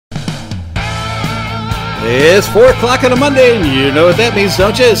It's 4 o'clock on a Monday, and you know what that means,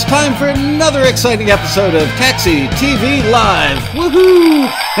 don't you? It's time for another exciting episode of Taxi TV Live.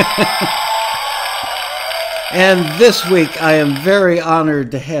 Woohoo! And this week, I am very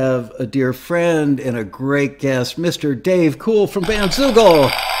honored to have a dear friend and a great guest, Mr. Dave Cool from Bandzoogle.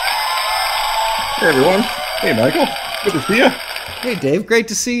 Hey, everyone. Hey, Michael. Good to see you. Hey, Dave. Great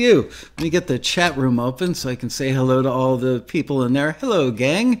to see you. Let me get the chat room open so I can say hello to all the people in there. Hello,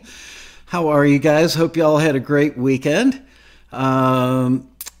 gang. How are you guys? Hope you all had a great weekend.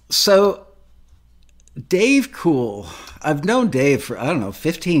 So, Dave Cool. I've known Dave for,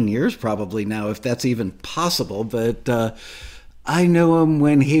 15 years probably now, if that's even possible. But I knew him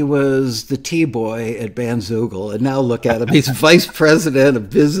when he was the T-boy at Bandzoogle. And now look at him. He's vice president of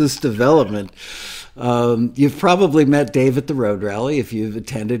business development. You've probably met Dave at the Road Rally if you've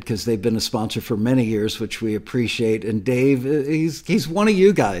attended, because they've been a sponsor for many years, which we appreciate. And Dave, he's one of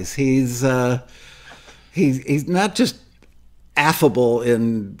you guys. He's not just affable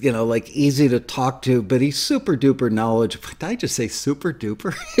and easy to talk to, but he's super duper knowledgeable. Did I just say super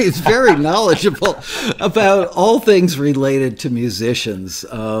duper? He's very knowledgeable about all things related to musicians.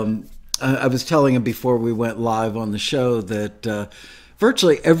 I was telling him before we went live on the show that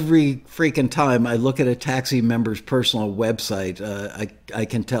virtually every freaking time I look at a taxi member's personal website, I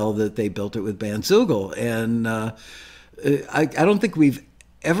can tell that they built it with Bandzoogle. And I don't think we've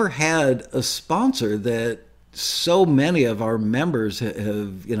ever had a sponsor that so many of our members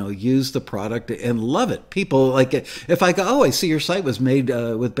have used the product and love it. People, like, if I go, oh, I see your site was made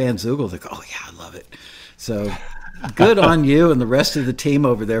with Bandzoogle, they go, oh yeah, I love it. So good on you and the rest of the team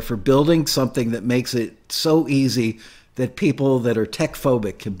over there for building something that makes it so easy that people that are tech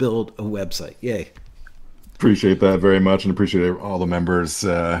phobic can build a website. Yay. Appreciate that very much, and appreciate all the members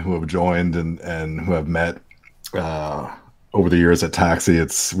who have joined and who have met over the years at Taxi. We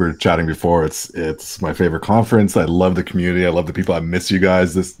were chatting before. It's my favorite conference. I love the community. I love the people. I miss you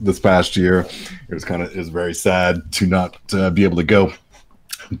guys this past year. It was very sad to not be able to go.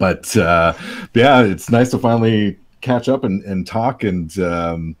 But yeah, it's nice to finally catch up and talk. And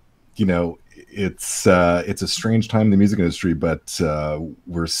it's a strange time in the music industry, but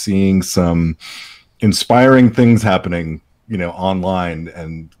we're seeing some inspiring things happening, online,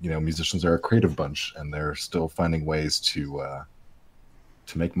 and musicians are a creative bunch, and they're still finding ways to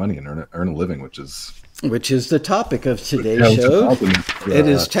make money and earn a living, which is the topic of today's show. It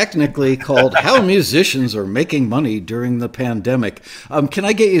is technically called "How Musicians Are Making Money During the Pandemic." Can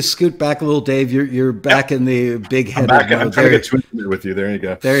I get you to scoot back a little, Dave? You're back in the big head. I'm trying to get too intimate with you. There you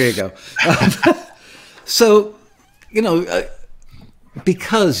go. There you go. So,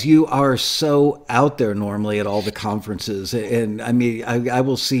 because you are so out there normally at all the conferences, and I mean, I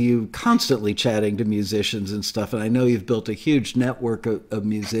will see you constantly chatting to musicians and stuff, and I know you've built a huge network of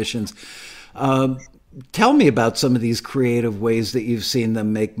musicians. Tell me about some of these creative ways that you've seen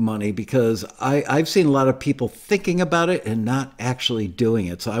them make money, because I've seen a lot of people thinking about it and not actually doing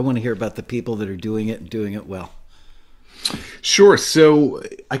it. So I want to hear about the people that are doing it and doing it well. Sure. So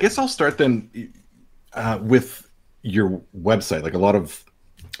I guess I'll start then with your website. Like a lot of,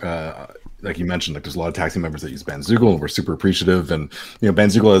 like you mentioned, like there's a lot of taxi members that use Bandzoogle, and we're super appreciative. And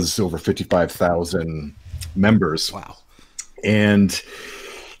Bandzoogle has over 55,000 members. Wow. And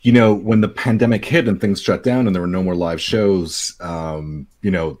when the pandemic hit and things shut down and there were no more live shows,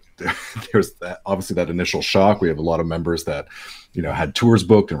 there's obviously that initial shock. We have a lot of members that had tours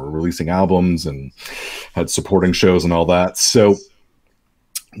booked and were releasing albums and had supporting shows and all that. So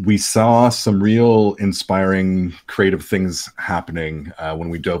we saw some real inspiring creative things happening when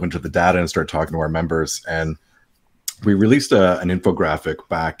we dove into the data and started talking to our members. And we released an infographic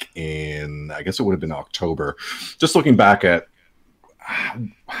back in, I guess it would have been October, just looking back at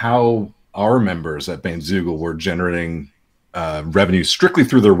how our members at Bandzoogle were generating revenue strictly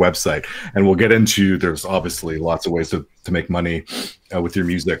through their website. And we'll get into, there's obviously lots of ways to make money with your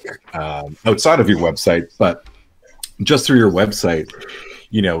music outside of your website, but just through your website,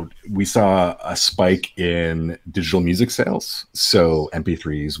 we saw a spike in digital music sales. So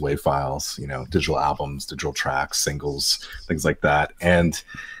MP3s, WAV files, digital albums, digital tracks, singles, things like that. And,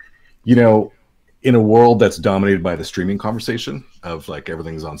 in a world that's dominated by the streaming conversation of like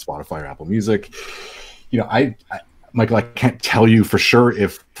everything's on Spotify or Apple Music, Michael, I can't tell you for sure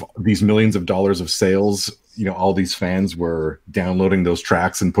if these millions of dollars of sales, all these fans were downloading those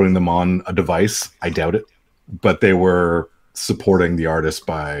tracks and putting them on a device. I doubt it, but they were supporting the artist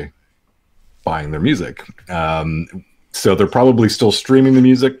by buying their music. So they're probably still streaming the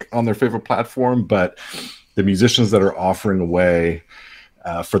music on their favorite platform, but the musicians that are offering a way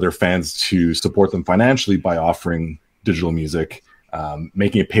for their fans to support them financially by offering digital music,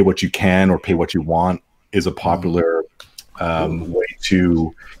 making it pay what you can or pay what you want, is a popular way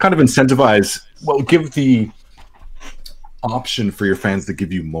to kind of incentivize, well, give the option for your fans to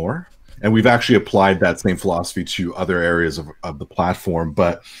give you more. And we've actually applied that same philosophy to other areas of the platform.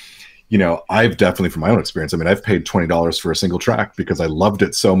 But, you know, I've definitely, from my own experience, I mean, I've paid $20 for a single track because I loved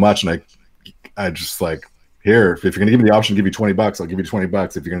it so much. And I just like, here, if you're going to give me the option to give you $20, I'll give you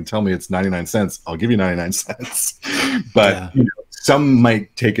 $20. If you're going to tell me it's 99 cents, I'll give you 99 cents. But you know, some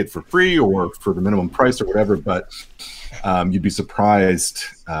might take it for free or for the minimum price or whatever. But you'd be surprised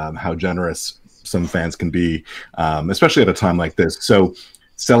how generous some fans can be, especially at a time like this. So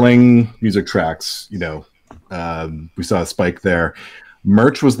selling music tracks, you know, we saw a spike there.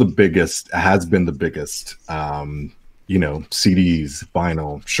 Merch was the biggest, has been the biggest. You know, CDs,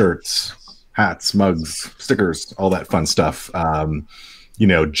 vinyl, shirts, hats, mugs, stickers, all that fun stuff. You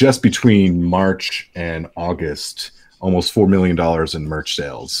know, just between March and August, almost $4 million in merch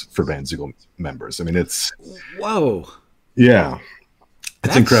sales for Bandzoogle members. I mean, it's whoa, yeah,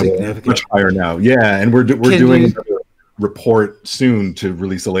 it's incredible. Much higher now, yeah. And we're doing another report soon to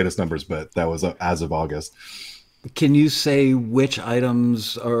release the latest numbers, but that was as of August. Can you say which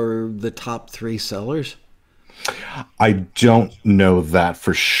items are the top 3 sellers? I don't know that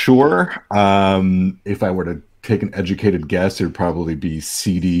for sure. If I were to take an educated guess, it would probably be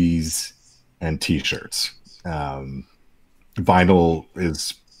CDs and T-shirts. Vinyl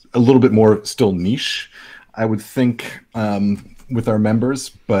is a little bit more still niche, I would think, with our members,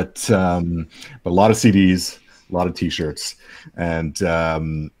 but a lot of CDs, a lot of T-shirts, and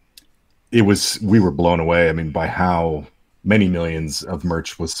we were blown away. I mean, by how many millions of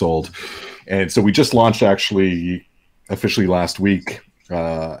merch was sold. And so we just launched actually officially last week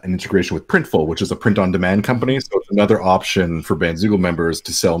an integration with Printful, which is a print-on-demand company. So it's another option for Bandzoogle members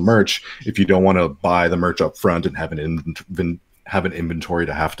to sell merch if you don't want to buy the merch up front and have an inventory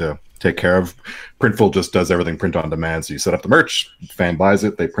to have to take care of. Printful just does everything print-on-demand. So you set up the merch, fan buys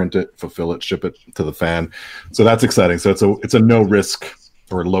it, they print it, fulfill it, ship it to the fan. So that's exciting. So it's a no-risk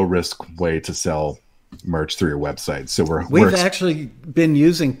or low-risk way to sell merch through your website. So we've actually been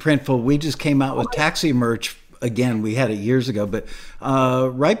using Printful. We just came out with taxi merch again. We had it years ago, but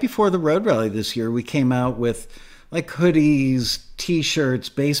right before the Road Rally this year, we came out with like hoodies, T-shirts,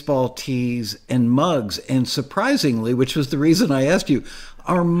 baseball tees, and mugs. And surprisingly, which was the reason I asked you,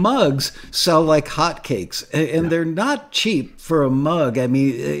 our mugs sell like hotcakes, and they're not cheap for a mug. I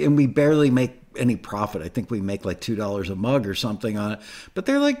mean, and we barely make any profit. I think we make like $2 a mug or something on it, but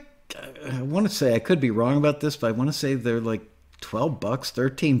they're like, I want to say, I could be wrong about this, but I want to say they're like $12,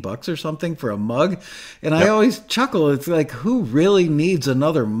 $13 or something for a mug. And I always chuckle. It's like, who really needs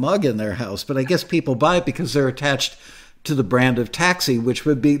another mug in their house? But I guess people buy it because they're attached to the brand of taxi, which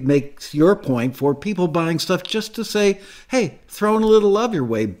would be makes your point for people buying stuff just to say, hey, throwing a little love your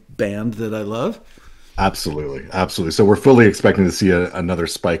way, band that I love. Absolutely. So we're fully expecting to see another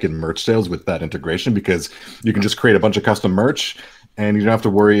spike in merch sales with that integration, because you can just create a bunch of custom merch and you don't have to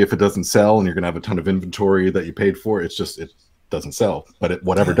worry if it doesn't sell and you're going to have a ton of inventory that you paid for. It's just, it doesn't sell, but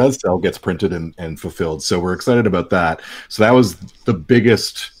whatever does sell gets printed and fulfilled. So we're excited about that. So that was the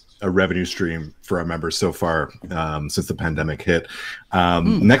biggest revenue stream for our members so far since the pandemic hit.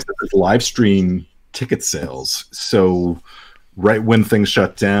 Next up is live stream ticket sales. So right when things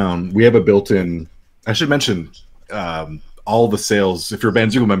shut down, we have a built-in, I should mention, all the sales. If you're a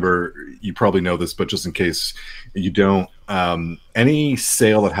Bandzoogle member, you probably know this, but just in case you don't, any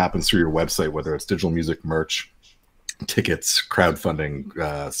sale that happens through your website, whether it's digital music, merch, tickets, crowdfunding,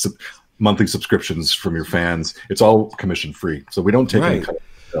 monthly subscriptions from your fans, it's all commission free. So we don't take any cut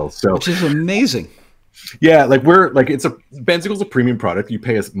sales. So, which is amazing. Yeah, like Bandzoogle's a premium product. You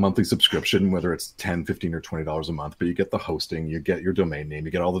pay a monthly subscription, whether it's $10, $15, or $20 a month, but you get the hosting, you get your domain name,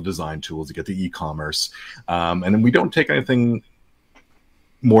 you get all the design tools, you get the e-commerce, and then we don't take anything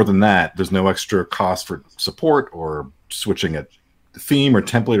more than that. There's no extra cost for support or switching a theme or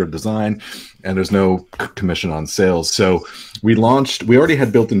template or design, and there's no commission on sales. So we already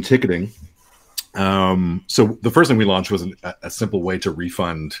had built-in ticketing. So the first thing we launched was a simple way to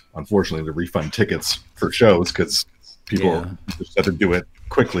refund tickets for shows, because people just had to do it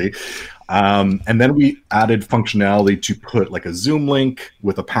quickly. And then we added functionality to put like a Zoom link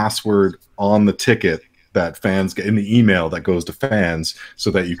with a password on the ticket that fans get in the email that goes to fans,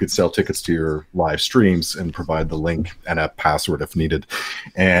 so that you could sell tickets to your live streams and provide the link and a password if needed.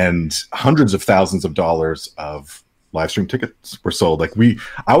 And hundreds of thousands of dollars of live stream tickets were sold.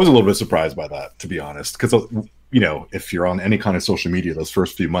 I was a little bit surprised by that, to be honest, because if you're on any kind of social media, those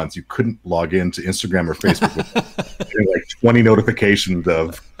first few months, you couldn't log into Instagram or Facebook with like 20 notifications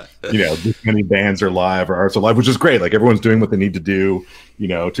of, this many bands are live or artists are live, which is great. Like everyone's doing what they need to do,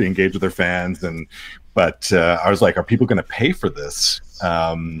 to engage with their fans. But I was like, are people going to pay for this?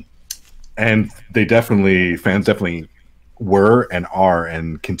 And fans definitely were and are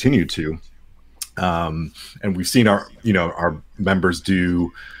and continue to. And we've seen our members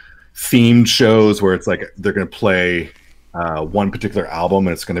do themed shows where it's like they're going to play one particular album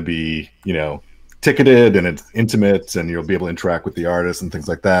and it's going to be ticketed and it's intimate and you'll be able to interact with the artist and things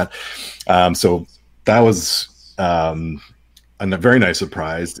like that. So that was a very nice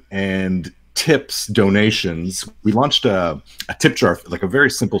surprise. And tips, donations, we launched a tip jar, like a very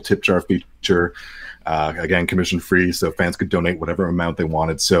simple tip jar feature, again commission free, so fans could donate whatever amount they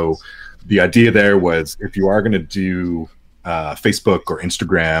wanted. So the idea there was, if you are going to do Facebook or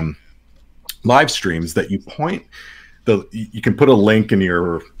Instagram live streams, that you can put a link in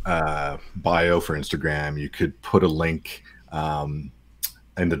your bio for Instagram. You could put a link in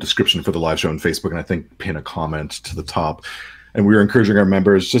the description for the live show on Facebook, and I think pin a comment to the top. And we were encouraging our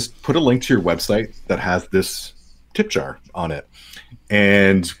members, just put a link to your website that has this tip jar on it.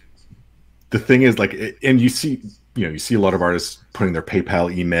 And the thing is, and you see a lot of artists putting their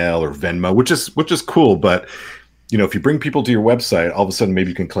PayPal email or Venmo, which is cool. But, if you bring people to your website, all of a sudden, maybe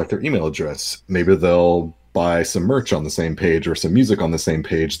you can collect their email address. Maybe they'll buy some merch on the same page or some music on the same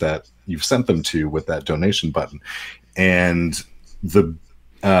page that you've sent them to with that donation button. And the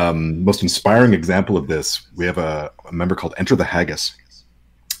most inspiring example of this, we have a member called Enter the Haggis.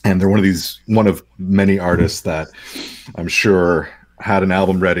 And they're one of many artists that I'm sure had an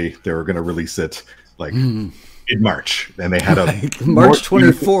album ready. They were going to release it in March, and they had a March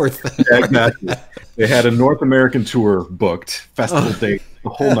 24th. Yeah, exactly. They had a North American tour booked, festival date, the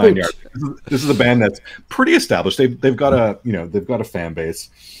whole 9 yards. This is a band that's pretty established. They've got a fan base,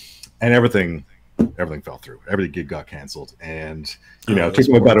 and everything fell through. Every gig got canceled, and it took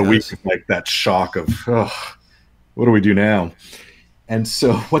them about a week, like that shock of, what do we do now? And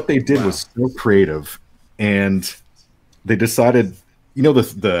so what they did was so creative, and they decided,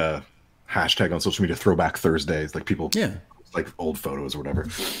 the hashtag on social media, Throwback Thursdays, like people like old photos or whatever.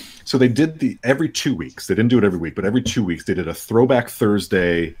 So they did every 2 weeks. They didn't do it every week, but every 2 weeks they did a Throwback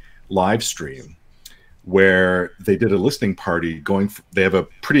Thursday live stream where they did a listening party they have a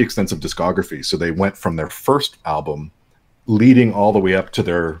pretty extensive discography. So they went from their first album leading all the way up to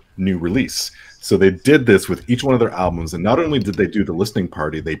their new release. So they did this with each one of their albums. And not only did they do the listening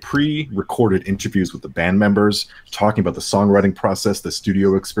party, they pre-recorded interviews with the band members, talking about the songwriting process, the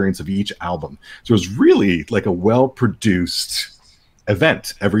studio experience of each album. So it was really like a well-produced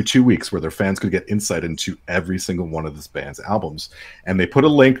event every 2 weeks where their fans could get insight into every single one of this band's albums. And they put a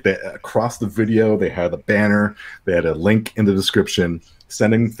link across the video. They had a banner. They had a link in the description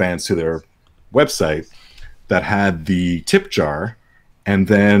sending fans to their website that had the tip jar and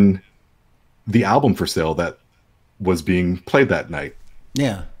then the album for sale that was being played that night.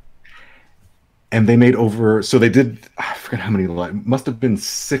 Yeah. And they made they did, I forget how many, must have been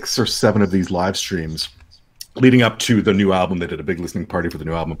 6 or 7 of these live streams leading up to the new album. They did a big listening party for the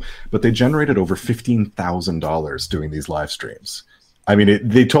new album, but they generated over $15,000 doing these live streams. I mean,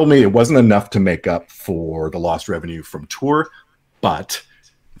 they told me it wasn't enough to make up for the lost revenue from tour, but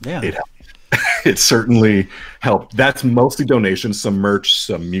it helped. It certainly helped. That's mostly donations, some merch,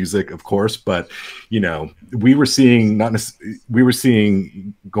 some music, of course. But we were seeing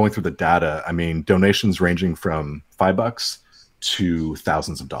going through the data. I mean, donations ranging from $5 to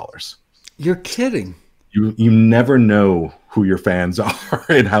thousands of dollars. You're kidding. You never know who your fans are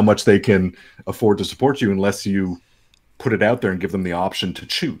and how much they can afford to support you unless you put it out there and give them the option to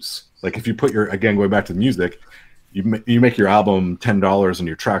choose. Like if you put going back to the music, you make your album $10 and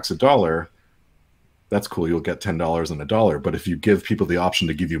your track's $1. That's cool. You'll get $10 and $1. But if you give people the option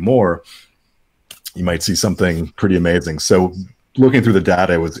to give you more, you might see something pretty amazing. So looking through the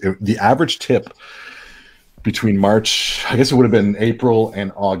data, the average tip between March, I guess it would have been April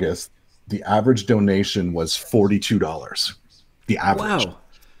and August, the average donation was $42. The average,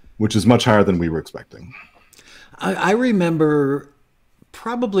 which is much higher than we were expecting. I remember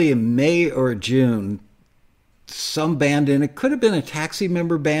probably in May or June, some band, and it could have been a Taxi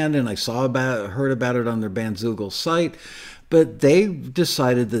member band, and I heard about it on their Bandzoogle site, but they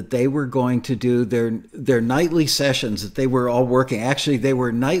decided that they were going to do their nightly sessions that they were all working. Actually, they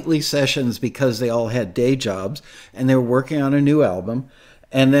were nightly sessions because they all had day jobs and they were working on a new album.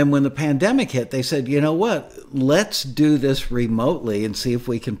 And then when the pandemic hit, they said, you know what, let's do this remotely and see if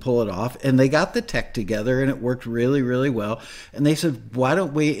we can pull it off. And they got the tech together and it worked really, really well. And they said, why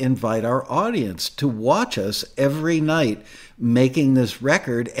don't we invite our audience to watch us every night making this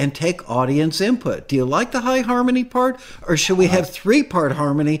record and take audience input? Do you like the high harmony part, or should we have 3-part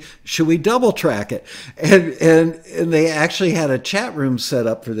harmony? Should we double track it? And they actually had a chat room set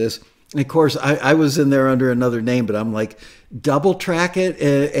up for this. And of course, I was in there under another name, but I'm like, double track it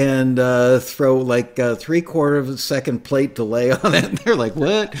and throw like a 3/4 of a second plate delay on it. And they're like,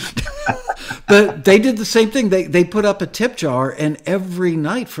 what? But they did the same thing. They put up a tip jar, and every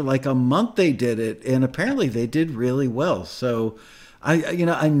night for like a month they did it. And apparently they did really well. So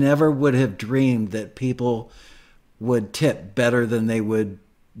I never would have dreamed that people would tip better than they would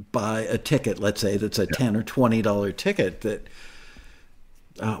buy a ticket. Let's say that's a $10 or $20 ticket.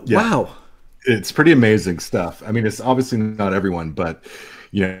 Wow. It's pretty amazing stuff. I mean, it's obviously not everyone, but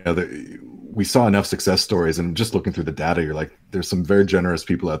we saw enough success stories, and just looking through the data, you're like, there's some very generous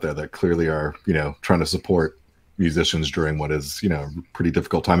people out there that clearly are, trying to support musicians during what is, a pretty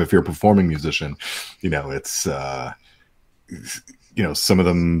difficult time. If you're a performing musician, it's, some of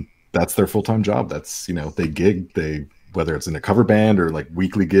them, that's their full-time job. That's, they gig, whether it's in a cover band or like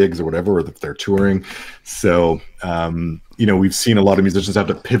weekly gigs or whatever, or if they're touring. So, we've seen a lot of musicians have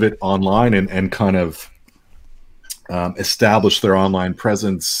to pivot online and kind of establish their online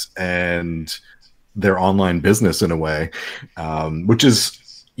presence and their online business in a way, which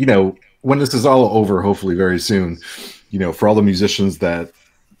is, when this is all over, hopefully very soon, for all the musicians that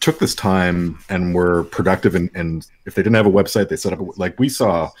took this time and were productive, and if they didn't have a website, they set up, like we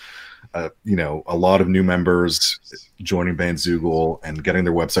saw, a lot of new members joining Bandzoogle and getting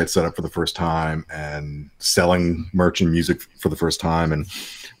their website set up for the first time and selling merch and music for the first time. And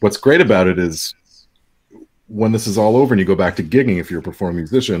what's great about it is when this is all over and you go back to gigging, if you're a performing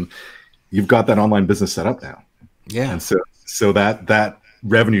musician, you've got that online business set up now. Yeah. And so that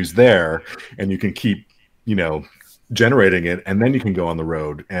revenue's there, and you can keep, generating it, and then you can go on the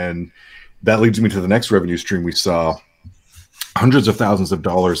road. And that leads me to the next revenue stream. We saw hundreds of thousands of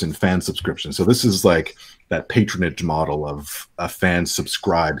dollars in fan subscriptions. So this is like that patronage model of a fan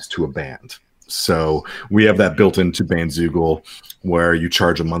subscribes to a band. So we have that built into Bandzoogle, where you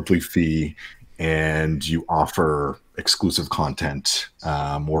charge a monthly fee and you offer exclusive content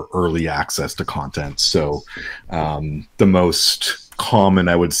or early access to content. So the most common,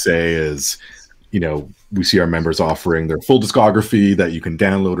 I would say, is, we see our members offering their full discography that you can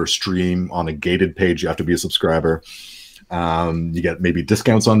download or stream on a gated page. You have to be a subscriber. You get maybe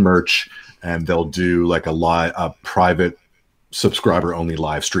discounts on merch, and they'll do like a private subscriber only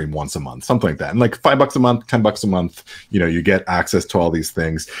live stream once a month, something like that. And like $5 a month, $10 a month, you get access to all these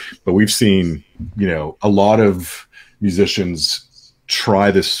things. But we've seen, a lot of musicians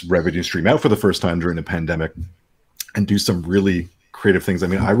try this revenue stream out for the first time during the pandemic and do some really creative things. I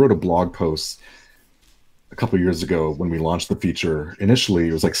mean, I wrote a blog post a couple of years ago when we launched the feature. Initially,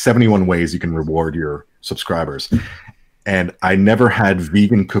 it was like 71 ways you can reward your subscribers. And I never had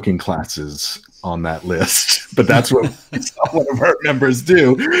vegan cooking classes on that list, but that's what one of our members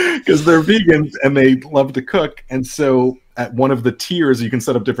do, because they're vegans and they love to cook. And so at one of the tiers, you can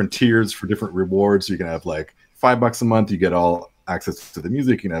set up different tiers for different rewards. You can have like $5 a month, you get all access to the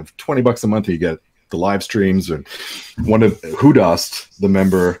music. You can have $20 a month, you get the live streams. And one of Hudast, the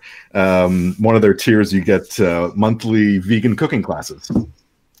member, one of their tiers, you get monthly vegan cooking classes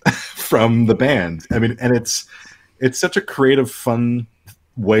from the band. I mean, and it's such a creative, fun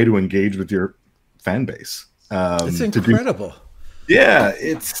way to engage with your fan base. It's incredible.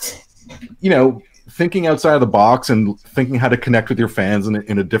 It's, thinking outside of the box and thinking how to connect with your fans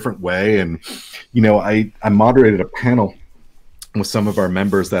in a different way. And, I moderated a panel with some of our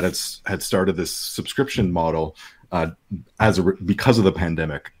members that had started this subscription model because of the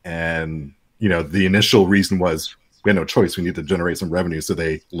pandemic. And, the initial reason was we had no choice. We need to generate some revenue. So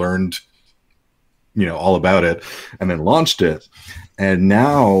they learned all about it and then launched it. And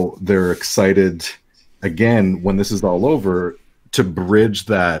now they're excited again, when this is all over, to bridge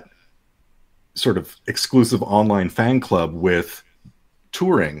that sort of exclusive online fan club with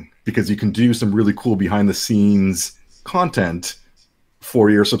touring, because you can do some really cool behind the scenes content for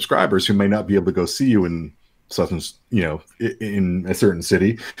your subscribers who may not be able to go see you in in a certain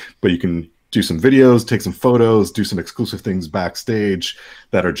city, but you can do some videos, take some photos, do some exclusive things backstage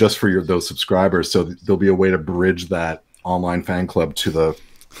that are just for those subscribers. So there'll be a way to bridge that online fan club to the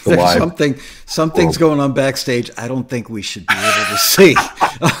live. Something's going on backstage I don't think we should be able to see.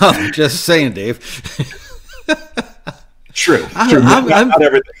 Just saying, Dave. True.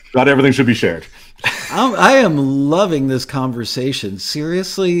 Not everything should be shared. I am loving this conversation.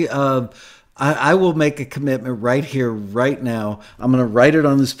 Seriously, I will make a commitment right here, right now. I'm going to write it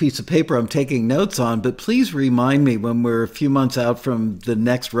on this piece of paper I'm taking notes on, but please remind me when we're a few months out from the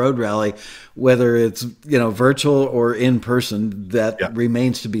next road rally, whether it's, virtual or in person, that Yeah.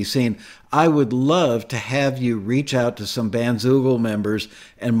 remains to be seen. I would love to have you reach out to some Bandzoogle members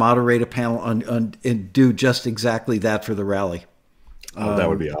and moderate a panel and do just exactly that for the rally. Oh, that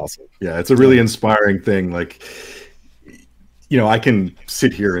would be awesome. Yeah, it's a really inspiring thing. Like, I can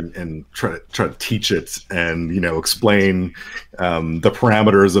sit here and try to teach it and explain the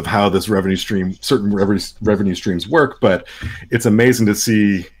parameters of how this certain revenue streams work. But it's amazing to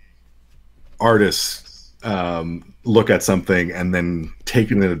see artists look at something and then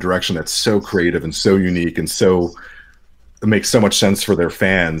take it in a direction that's so creative and so unique and so it makes so much sense for their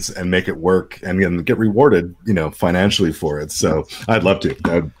fans and make it work and then get rewarded, financially for it. So I'd love to.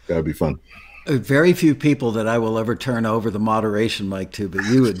 That'd be fun. Very few people that I will ever turn over the moderation mic to, but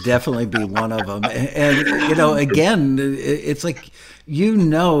you would definitely be one of them. And again, it's like,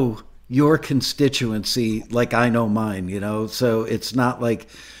 your constituency like I know mine, so it's not like,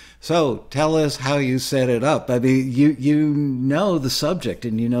 so tell us how you set it up. I mean, you know the subject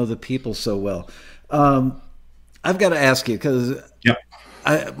and you know the people so well. I've got to ask you because Yeah.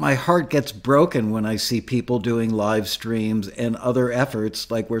 my heart gets broken when I see people doing live streams and other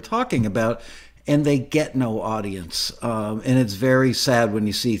efforts like we're talking about, and they get no audience. And it's very sad when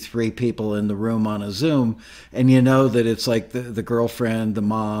you see three people in the room on a Zoom, and you know that it's like the girlfriend, the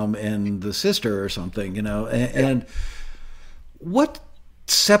mom, and the sister or something, And what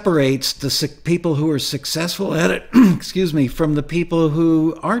separates the people who are successful at it, excuse me, from the people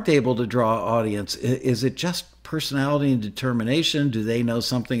who aren't able to draw audience? Is it just personality and determination? Do they know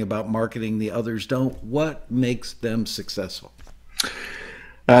something about marketing the others don't? What makes them successful?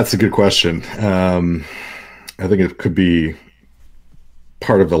 That's a good question. I think it could be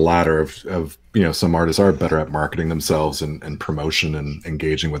part of the latter of some artists are better at marketing themselves and promotion and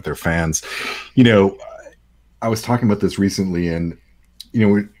engaging with their fans. I was talking about this recently, and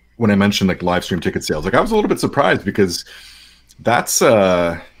when I mentioned like live stream ticket sales, like I was a little bit surprised because that's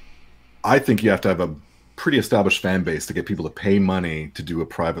I think you have to have a pretty established fan base to get people to pay money to do a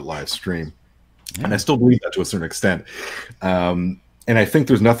private live stream. Yeah. And I still believe that to a certain extent. And I think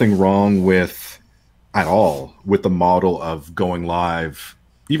there's nothing wrong at all with the model of going live,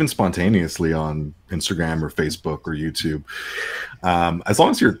 even spontaneously on Instagram or Facebook or YouTube. As long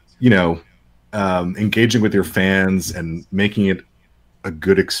as you're, engaging with your fans and making it a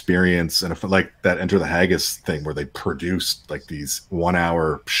good experience, and like that Enter the Haggis thing where they produced like these 1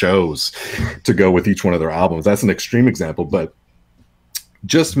 hour shows to go with each one of their albums. That's an extreme example, but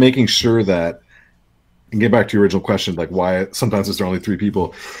just making sure that, and get back to your original question, like why sometimes there's only three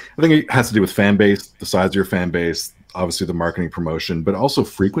people. I think it has to do with fan base, the size of your fan base, obviously the marketing promotion, but also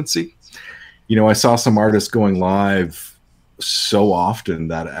frequency. I saw some artists going live so often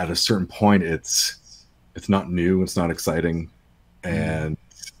that at a certain point it's not new, it's not exciting, and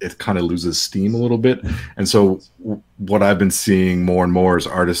it kind of loses steam a little bit. And so what I've been seeing more and more is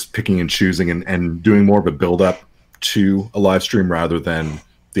artists picking and choosing and doing more of a build up to a live stream rather than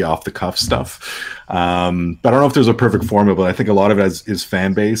the off the cuff stuff. But I don't know if there's a perfect formula, but I think a lot of it is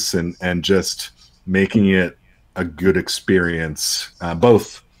fan base and just making it a good experience,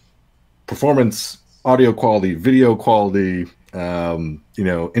 both performance, audio quality, video quality,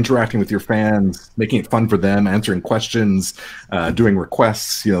 interacting with your fans, making it fun for them, answering questions, doing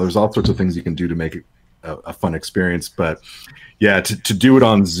requests. There's all sorts of things you can do to make it a fun experience. But yeah, to do it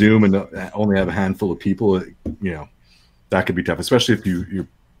on Zoom and only have a handful of people, that could be tough, especially if you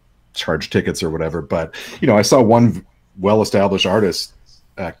charge tickets or whatever. But I saw one well-established artist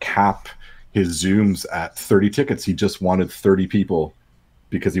cap his Zooms at 30 tickets. He just wanted 30 people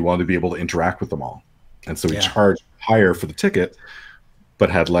because he wanted to be able to interact with them all, and so he charged higher for the ticket but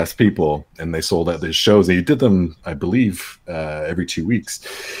had less people, and they sold out his shows. He did them, I believe, every 2 weeks,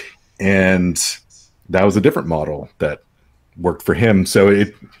 and that was a different model that worked for him. So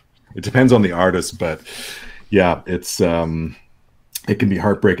it depends on the artist, but yeah, it can be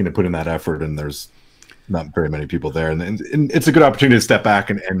heartbreaking to put in that effort, and there's not very many people there, and it's a good opportunity to step back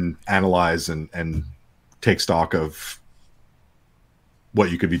and analyze and take stock of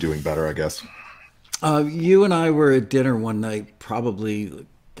what you could be doing better, I guess. You and I were at dinner one night, probably,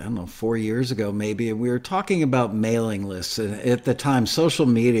 I don't know, 4 years ago maybe, and we were talking about mailing lists. And at the time, social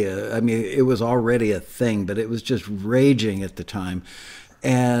media, I mean, it was already a thing, but it was just raging at the time.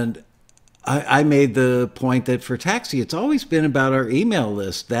 And I made the point that for Taxi, it's always been about our email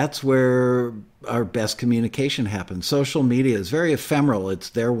list. That's where our best communication happens. Social media is very ephemeral. It's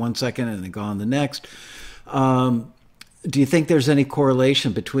there 1 second and then gone the next. Do you think there's any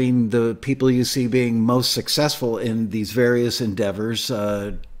correlation between the people you see being most successful in these various endeavors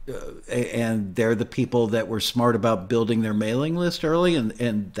and they're the people that were smart about building their mailing list early,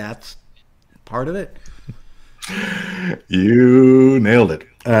 and that's part of it? You nailed it.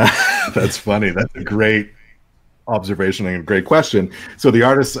 That's funny. That's a great observation and a great question. So the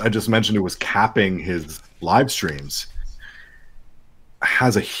artist I just mentioned who was capping his live streams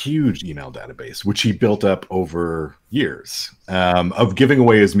has a huge email database, which he built up over years of giving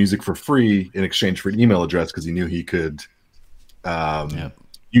away his music for free in exchange for an email address because he knew he could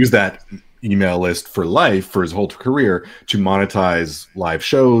use that email list for life for his whole career to monetize live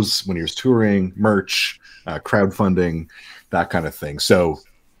shows when he was touring, merch, crowdfunding, that kind of thing. So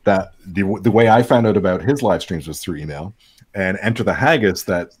that the way I found out about his live streams was through email. And Enter the Haggis,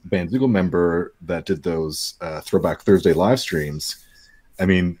 that Bandzoogle member that did those Throwback Thursday live streams, I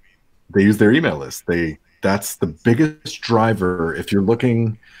mean, they use their email list. That's the biggest driver. If you're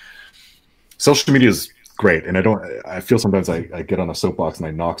looking, social media is great. And I feel sometimes I get on a soapbox and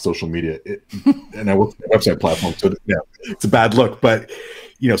I knock social media and I work for a website platform. So yeah, it's a bad look, but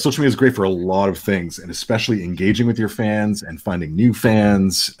social media is great for a lot of things, and especially engaging with your fans and finding new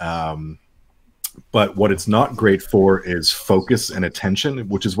fans. But what it's not great for is focus and attention,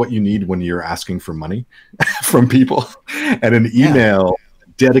 which is what you need when you're asking for money from people. And an email,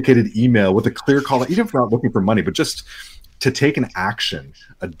 dedicated email with a clear call, even if you're not looking for money, but just to take an action,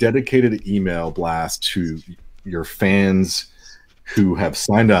 a dedicated email blast to your fans who have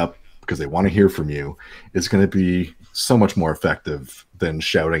signed up because they want to hear from you is going to be so much more effective than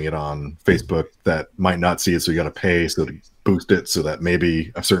shouting it on Facebook that might not see it. So you got to pay to boost it so that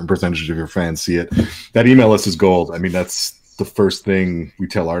maybe a certain percentage of your fans see it. That email list is gold. I mean, that's the first thing we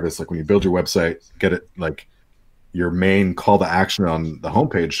tell artists. Like when you build your website, get it, like your main call to action on the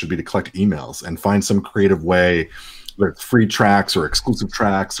homepage should be to collect emails and find some creative way, whether it's free tracks or exclusive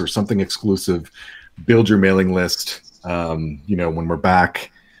tracks or something exclusive. Build your mailing list. When we're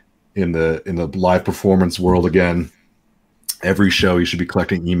back in the live performance world again, every show you should be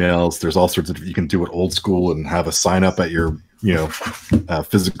collecting emails. There's all sorts of, you can do it old school and have a sign up at your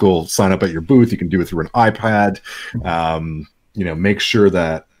physical sign up at your booth. You can do it through an iPad. Make sure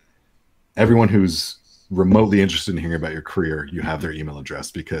that everyone who's remotely interested in hearing about your career, you have their email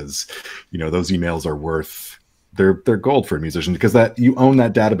address, because those emails are worth, they're gold for a musician, because that you own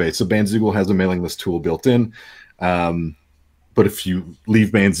that database. So Bandzoogle has a mailing list tool built in. But if you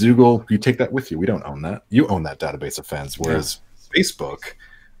leave Bandzoogle, you take that with you. We don't own that. You own that database of fans, whereas Facebook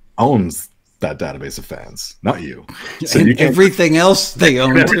owns that database of fans, not you. So and everything else they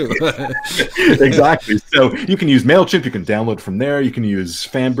own too. Exactly. So you can use MailChimp. You can download from there. You can use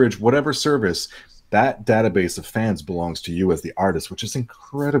FanBridge, whatever service. That database of fans belongs to you as the artist, which is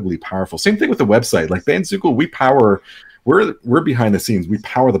incredibly powerful. Same thing with the website. Like Bandzoogle, we're behind the scenes. We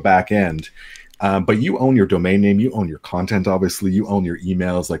power the back end. But you own your domain name, you own your content, obviously, you own your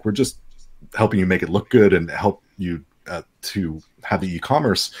emails. Like, we're just helping you make it look good and help you to have the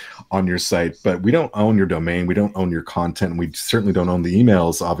e-commerce on your site. But we don't own your domain, we don't own your content, and we certainly don't own the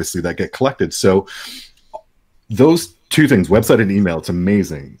emails, obviously, that get collected. So those two things, website and email, it's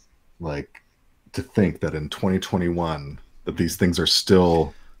amazing, like, to think that in 2021 that these things are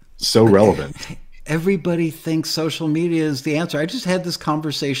still so relevant. Everybody thinks social media is the answer. I just had this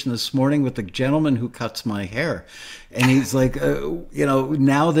conversation this morning with the gentleman who cuts my hair. And he's like,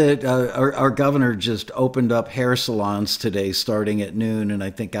 now that our governor just opened up hair salons today, starting at noon, and I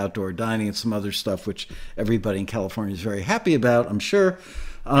think outdoor dining and some other stuff, which everybody in California is very happy about, I'm sure.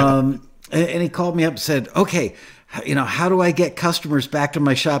 And he called me up and said, okay, how do I get customers back to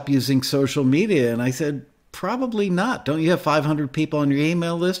my shop using social media? And I said, probably not. Don't you have 500 people on your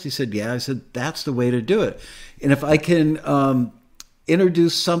email list? He said, yeah. I said, that's the way to do it. And if I can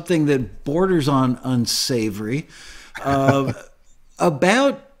introduce something that borders on unsavory,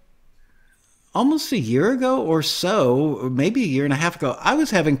 about almost a year ago or so, or maybe a year and a half ago, I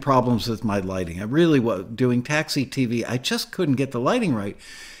was having problems with my lighting. I really was doing taxi TV. I just couldn't get the lighting right.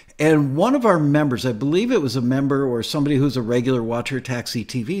 And one of our members, I believe it was a member or somebody who's a regular watcher of Taxi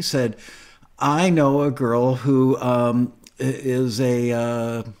TV, said, I know a girl who is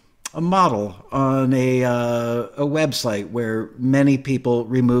a model on a website where many people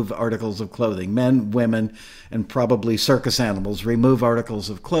remove articles of clothing. Men, women, and probably circus animals remove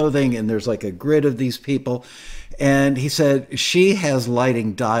articles of clothing, and there's like a grid of these people. And he said, she has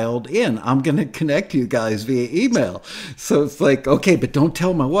lighting dialed in. I'm going to connect you guys via email. So it's like, okay, but don't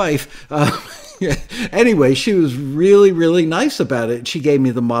tell my wife. Anyway, she was really, really nice about it. She gave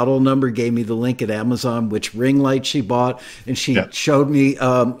me the model number, gave me the link at Amazon, which ring light she bought, and she showed me.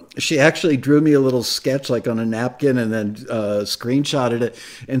 She actually drew me a little sketch, like on a napkin, and then screenshotted it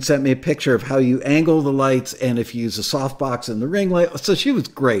and sent me a picture of how you angle the lights and if you use a softbox in the ring light. So she was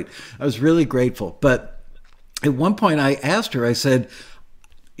great. I was really grateful. But at one point, I asked her. I said,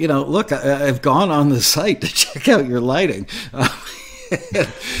 look, I've gone on the site to check out your lighting.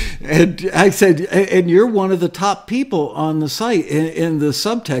 And I said, and you're one of the top people on the site. And the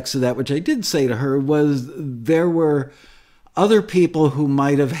subtext of that, which I did say to her, was there were other people who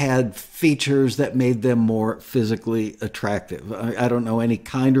might have had features that made them more physically attractive. I don't know any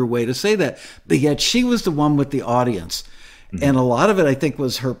kinder way to say that, but yet she was the one with the audience. Mm-hmm. And a lot of it, I think,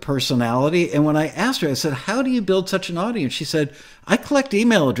 was her personality. And when I asked her, I said, how do you build such an audience? She said, I collect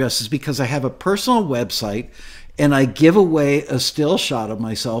email addresses because I have a personal website and I give away a still shot of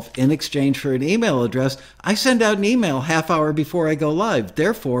myself in exchange for an email address. I send out an email half hour before I go live.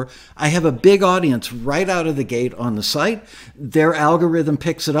 Therefore, I have a big audience right out of the gate on the site. Their algorithm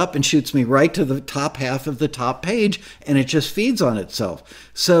picks it up and shoots me right to the top half of the top page, and it just feeds on itself.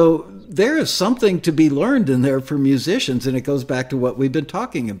 So there is something to be learned in there for musicians, and it goes back to what we've been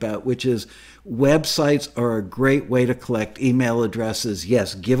talking about, which is websites are a great way to collect email addresses.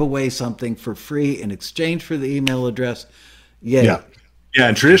 Yes, give away something for free in exchange for the email address. Yeah.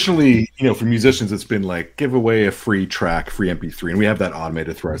 And traditionally, for musicians, it's been like give away a free track, free MP3, and we have that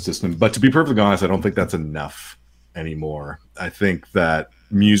automated through our system. But to be perfectly honest, I don't think that's enough anymore. I think that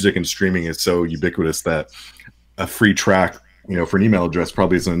music and streaming is so ubiquitous that a free track, for an email address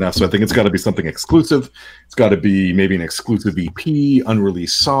probably isn't enough. So I think it's got to be something exclusive. It's got to be maybe an exclusive EP,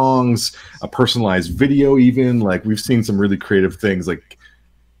 unreleased songs, a personalized video even. Like we've seen some really creative things, like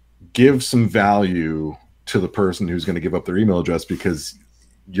give some value to the person who's going to give up their email address because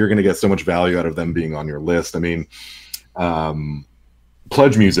you're going to get so much value out of them being on your list. I mean,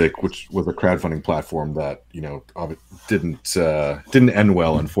 Pledge Music, which was a crowdfunding platform that, didn't end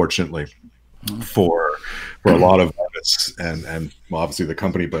well, unfortunately, for a lot of artists and obviously the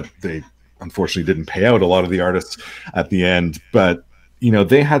company, but they unfortunately didn't pay out a lot of the artists at the end. But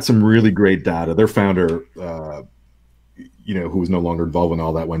they had some really great data. Their founder, who was no longer involved when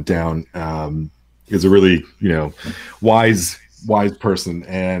all that went down, is a really wise person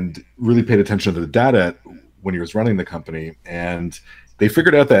and really paid attention to the data when he was running the company. And they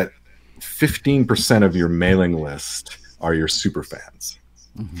figured out that 15% of your mailing list are your super fans.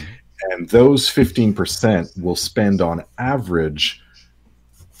 Mm-hmm. And those 15% will spend on average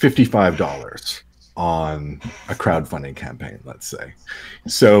 $55 on a crowdfunding campaign, let's say.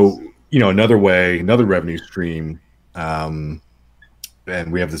 So, another revenue stream, and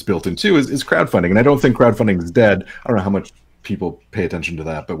we have this built in too, is crowdfunding. And I don't think crowdfunding is dead. I don't know how much people pay attention to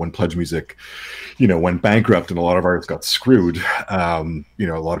that, but when Pledge Music, went bankrupt and a lot of artists got screwed, a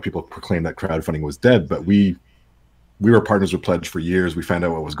lot of people proclaimed that crowdfunding was dead, but we were partners with Pledge for years. We found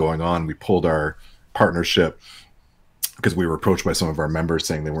out what was going on. We pulled our partnership because we were approached by some of our members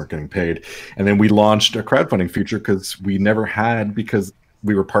saying they weren't getting paid. And then we launched a crowdfunding feature because we never had, because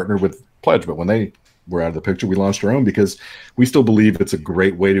we were partnered with Pledge. But when they were out of the picture, we launched our own because we still believe it's a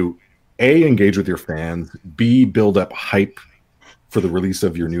great way to A, engage with your fans, B, build up hype for the release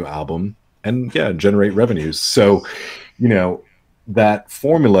of your new album, and generate revenues. So, that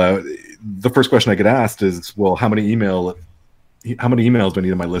formula, the first question I get asked is, well, how many emails do I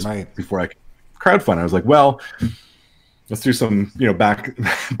need on my list before I can crowdfund? I was like, well, let's do some, back of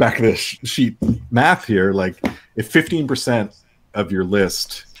the sheet math here. Like if 15% of your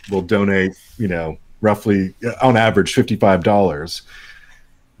list will donate, roughly on average $55,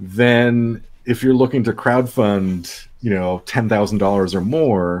 then if you're looking to crowdfund, $10,000 or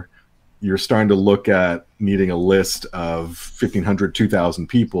more, you're starting to look at needing a list of 1,500, 2,000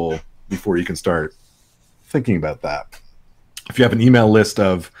 people before you can start thinking about that. If you have an email list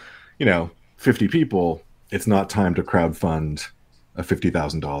of, 50 people, it's not time to crowdfund a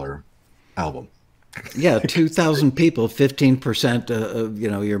 $50,000 album. Yeah, 2,000 people, 15% of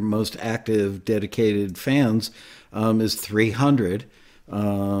your most active, dedicated fans is 300.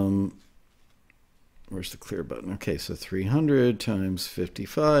 Where's the clear button? Okay, so 300 times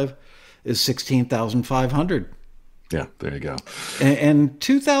 55 is 16,500. Yeah, there you go. And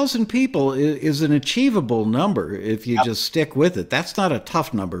 2,000 people is an achievable number if you just stick with it. That's not a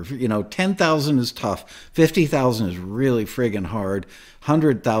tough number. 10,000 is tough. 50,000 is really friggin' hard.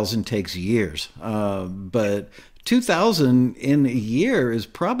 100,000 takes years. But 2,000 in a year is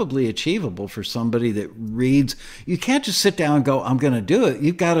probably achievable for somebody that reads. You can't just sit down and go, I'm going to do it.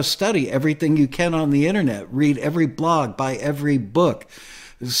 You've got to study everything you can on the internet, read every blog, buy every book,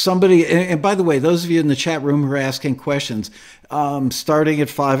 Somebody, and by the way, those of you in the chat room who are asking questions, starting at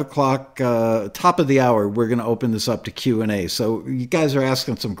 5 o'clock, top of the hour, we're going to open this up to Q&A. So you guys are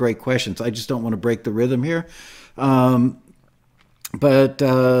asking some great questions. I just don't want to break the rhythm here. But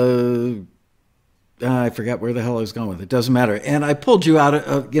I forgot where the hell I was going with it. Doesn't matter. And I pulled you out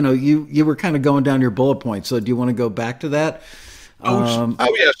of, you were kind of going down your bullet points. So do you want to go back to that?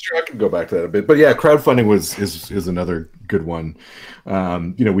 Yeah, sure. I can go back to that a bit, but yeah, crowdfunding is another good one.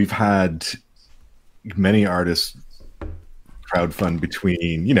 We've had many artists crowdfund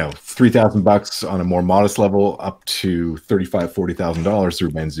between $3,000 on a more modest level up to $35,000-$40,000 through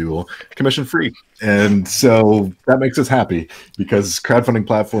Bandzoogle, commission free, and so that makes us happy because crowdfunding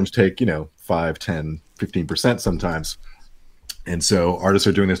platforms take 5, 10, 15% sometimes, and so artists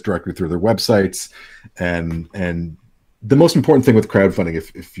are doing this directly through their websites, and the most important thing with crowdfunding,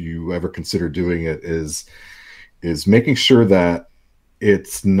 if you ever consider doing it, is making sure that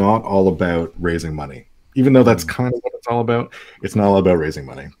it's not all about raising money. Even though that's kind of what it's all about, it's not all about raising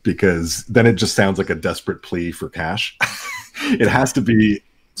money, because then it just sounds like a desperate plea for cash. It has to be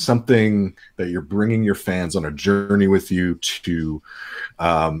something that you're bringing your fans on a journey with you to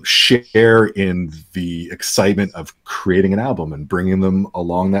share in the excitement of creating an album and bringing them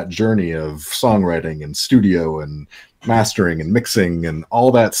along that journey of songwriting and studio and mastering and mixing and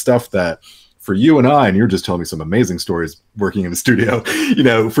all that stuff that for you and I, and you're just telling me some amazing stories working in the studio,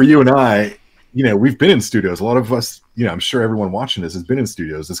 for you and I, we've been in studios. A lot of us, I'm sure everyone watching this has been in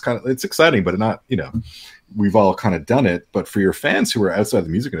studios. It's exciting, but not, we've all kind of done it. But for your fans who are outside the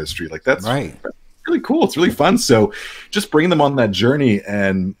music industry, like that's right. Really cool. It's really fun. So just bringing them on that journey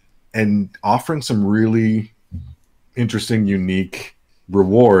and offering some really interesting, unique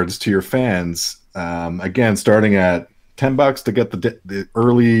rewards to your fans. Again, starting at $10 to get the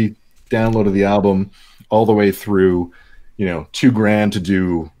early download of the album, all the way through, $2,000 to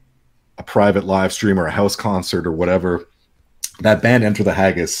do a private live stream or a house concert or whatever. That band Enter the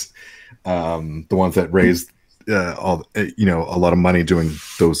Haggis, the ones that raised a lot of money doing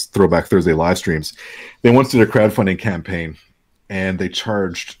those Throwback Thursday live streams, they once did a crowdfunding campaign, and they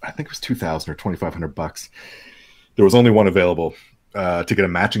charged, I think it was $2,000 or $2,500. There was only one available to get a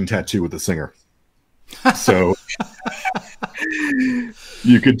matching tattoo with the singer. So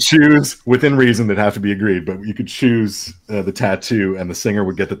you could choose, within reason, that have to be agreed, but you could choose the tattoo, and the singer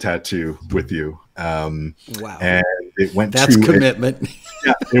would get the tattoo with you. Wow! And it went That's commitment.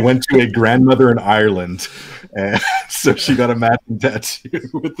 It went to a grandmother in Ireland, and so she got a matching tattoo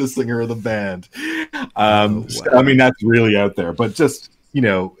with the singer of the band. Wow. So, I mean, that's really out there, but just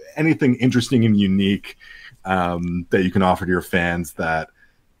anything interesting and unique that you can offer to your fans that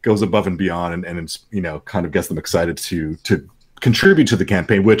goes above and beyond and kind of gets them excited to contribute to the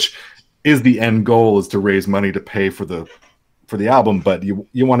campaign, which is the end goal, is to raise money to pay for the album. But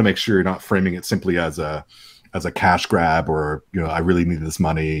you want to make sure you're not framing it simply as a cash grab or, I really need this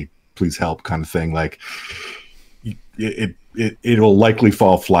money, please help kind of thing. Like it'll likely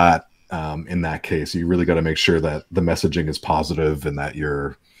fall flat in that case. You really got to make sure that the messaging is positive and that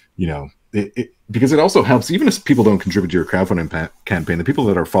you're, because it also helps, even if people don't contribute to your crowdfunding campaign, the people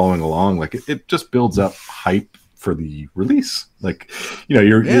that are following along, like it just builds up hype for the release. Like,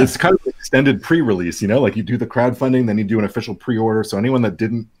 it's kind of extended pre-release, like you do the crowdfunding, then you do an official pre-order. So anyone that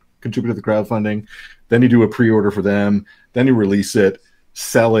didn't contribute to the crowdfunding, then you do a pre-order for them, then you release it,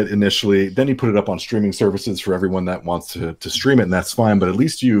 sell it initially, then you put it up on streaming services for everyone that wants to stream it, and that's fine. But at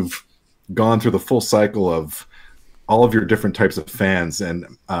least you've gone through the full cycle of all of your different types of fans. And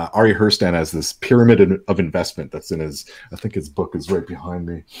Ari Herstand has this pyramid of investment that's in I think his book is right behind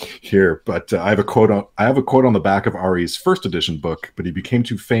me here. But I have a quote on the back of Ari's first edition book, but he became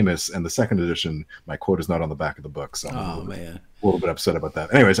too famous, and the second edition, my quote is not on the back of the book. So I'm a little bit upset about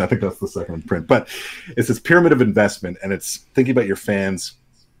that. Anyways, I think that's the second print. But it's this pyramid of investment, and it's thinking about your fans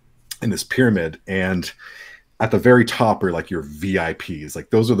in this pyramid. And at the very top are like your VIPs. Like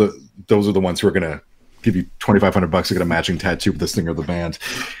those are the ones who are going to give you $2,500 to get a matching tattoo with the singer of the band.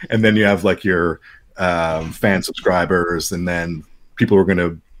 And then you have like your fan subscribers, and then people who are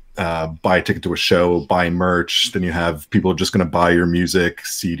going to buy a ticket to a show, buy merch. Then you have people who are just going to buy your music,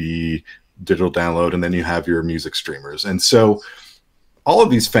 CD, digital download, and then you have your music streamers. And so all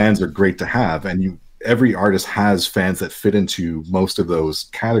of these fans are great to have, and every artist has fans that fit into most of those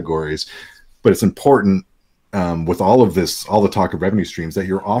categories. But it's important, with all of this, all the talk of revenue streams, that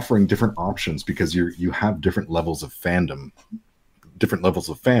you're offering different options, because you have different levels of fandom, different levels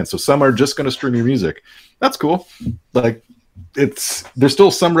of fans. So some are just going to stream your music. That's cool. Like there's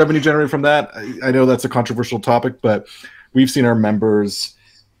still some revenue generated from that. I know that's a controversial topic, but we've seen our members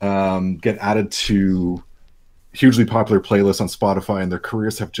get added to hugely popular playlists on Spotify, and their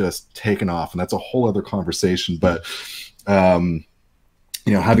careers have just taken off, and that's a whole other conversation. But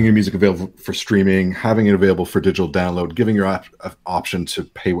having your music available for streaming, having it available for digital download, giving your option to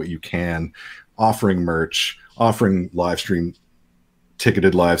pay what you can, offering merch, offering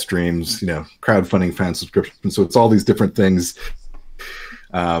ticketed live streams, crowdfunding, fan subscriptions. So it's all these different things.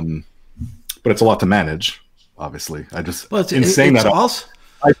 But it's a lot to manage, obviously. I felt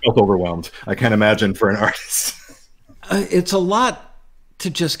overwhelmed. I can't imagine for an artist. It's a lot to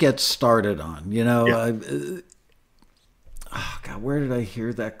just get started on, Yeah. Oh God, where did I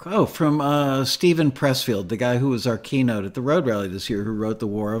hear that? Oh, from Stephen Pressfield, the guy who was our keynote at the Road Rally this year, who wrote The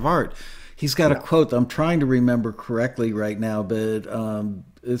War of Art. He's got a quote I'm trying to remember correctly right now, but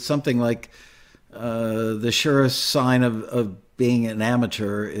it's something like, the surest sign of being an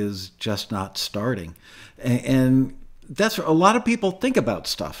amateur is just not starting. And that's a lot of people think about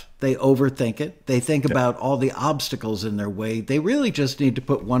stuff. They overthink it. They think about all the obstacles in their way. They really just need to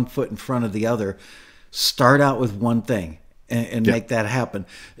put one foot in front of the other, start out with one thing and make that happen.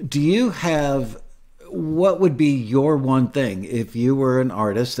 Do you have, what would be your one thing if you were an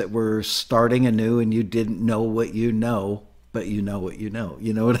artist that were starting anew and you didn't know what you know, but you know what you know?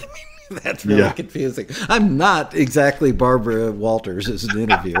 You know what I mean? That's really confusing. I'm not exactly Barbara Walters as an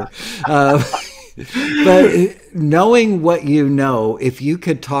interviewer. But knowing what you know, if you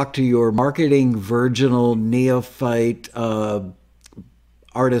could talk to your marketing virginal neophyte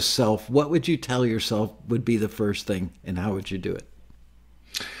artist self, what would you tell yourself would be the first thing, and how would you do it?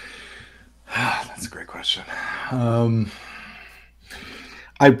 That's a great question.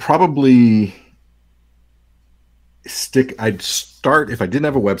 I'd probably I'd start, if I didn't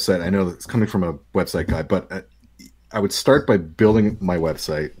have a website, I know it's coming from a website guy, but I would start by building my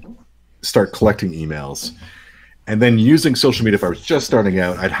website, start collecting emails, and then using social media. If I was just starting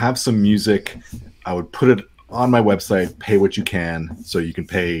out, I'd have some music. I would put it on my website, pay what you can. So you can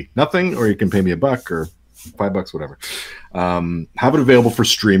pay nothing, or you can pay me $1 or $5, whatever. Have it available for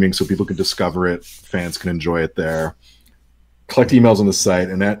streaming so people can discover it. Fans can enjoy it there. Collect emails on the site,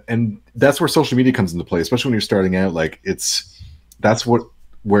 and that's where social media comes into play, especially when you're starting out. Like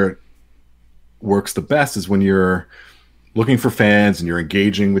where it works the best is when you're looking for fans and you're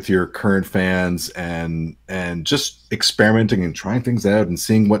engaging with your current fans and just experimenting and trying things out and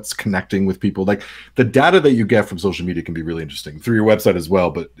seeing what's connecting with people. Like, the data that you get from social media can be really interesting through your website as well,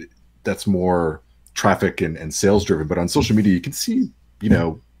 but that's more traffic and sales driven. But on social media, you can see,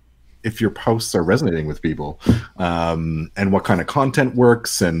 if your posts are resonating with people, and what kind of content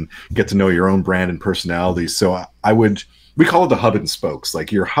works, and get to know your own brand and personality. So we call it the hub and spokes.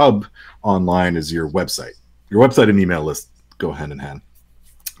 Like, your hub online is your website. Your website and email list go hand in hand.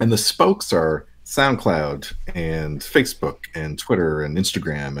 And the spokes are SoundCloud and Facebook and Twitter and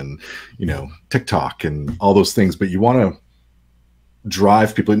Instagram and, TikTok and all those things. But you want to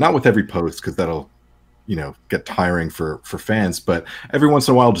drive people, not with every post, because that'll, get tiring for fans, but every once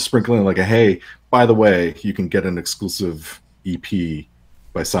in a while, just sprinkle in like hey, by the way, you can get an exclusive EP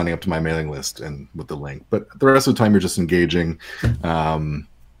by signing up to my mailing list and with the link. But the rest of the time, you're just engaging,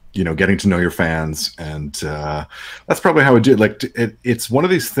 getting to know your fans. And that's probably how I do it. Like, it's one of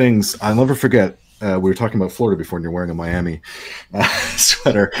these things I'll never forget. We were talking about Florida before, and you're wearing a Miami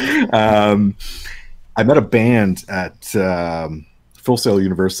sweater. I met a band at Full Sail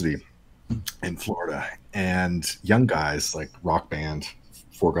University in Florida, and young guys, like rock band,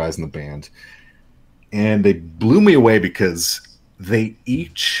 4 guys in the band, and they blew me away because they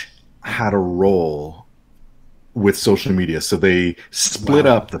each had a role with social media. So they split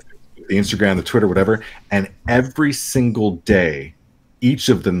up the Instagram, the Twitter, whatever, and every single day, each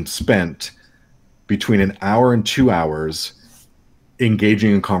of them spent between an hour and 2 hours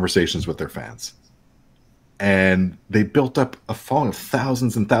engaging in conversations with their fans. And they built up a following of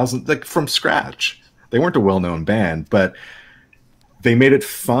thousands and thousands, like from scratch. They weren't a well-known band, but they made it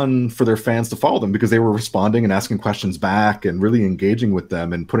fun for their fans to follow them because they were responding and asking questions back and really engaging with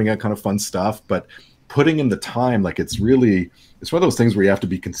them and putting out kind of fun stuff, but putting in the time. Like, it's one of those things where you have to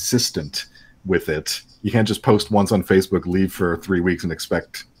be consistent with it. You can't just post once on Facebook, leave for 3 weeks and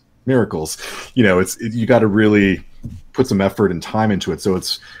expect miracles. You got to really put some effort and time into it. So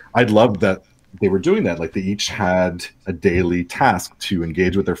I'd love that they were doing that. Like, they each had a daily task to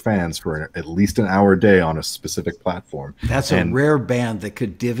engage with their fans for at least an hour a day on a specific platform. That's a rare band that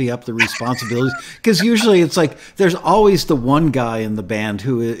could divvy up the responsibilities, because usually it's like there's always the one guy in the band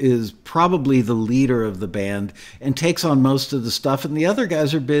who is probably the leader of the band and takes on most of the stuff, and the other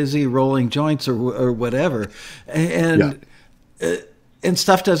guys are busy rolling joints or whatever. And And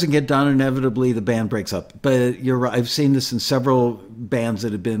stuff doesn't get done. Inevitably, the band breaks up. But you're right. I've seen this in several bands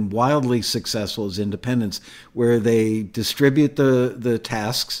that have been wildly successful as independents, where they distribute the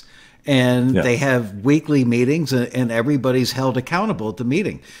tasks, and they have weekly meetings, and everybody's held accountable at the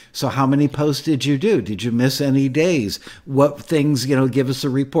meeting. So how many posts did you do? Did you miss any days? What things, give us a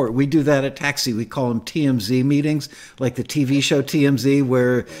report. We do that at Taxi. We call them TMZ meetings, like the TV show TMZ,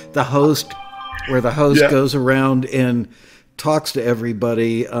 where the host goes around and talks to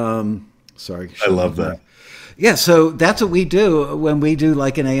everybody. Sorry. I love that. Yeah, so that's what we do when we do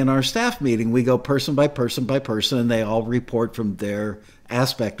like an A&R staff meeting. We go person by person by person, and they all report from their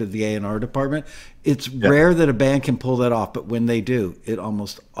aspect of the A&R department. It's rare that a band can pull that off, but when they do, it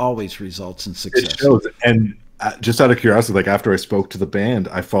almost always results in success. It shows. And just out of curiosity, like after I spoke to the band,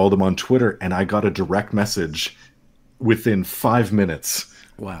 I followed them on Twitter, and I got a direct message within 5 minutes.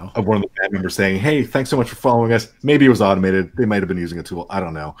 Wow. Of one of the band members saying, "Hey, thanks so much for following us." Maybe it was automated. They might have been using a tool. I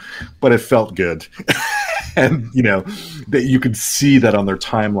don't know. But it felt good. And, that you could see that on their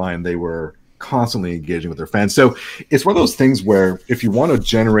timeline, they were constantly engaging with their fans. So it's one of those things where if you want to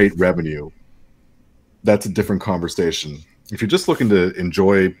generate revenue, that's a different conversation. If you're just looking to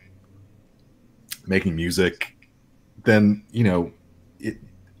enjoy making music, then,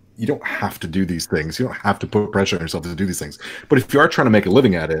 you don't have to do these things. You don't have to put pressure on yourself to do these things. But if you are trying to make a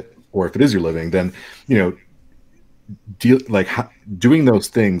living at it, or if it is your living, then, doing those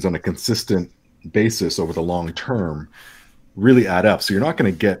things on a consistent basis over the long term really add up. So you're not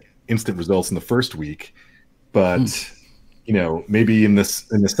going to get instant results in the first week, but, maybe in the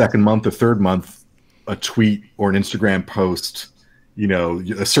second month or third month, a tweet or an Instagram post,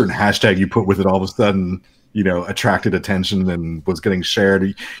 a certain hashtag you put with it all of a sudden, attracted attention and was getting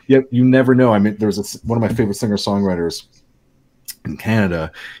shared. Yet you never know. I mean, there's one of my favorite singer-songwriters in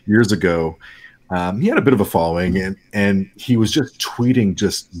Canada years ago. He had a bit of a following, and he was just tweeting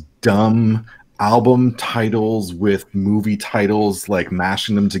just dumb album titles with movie titles, like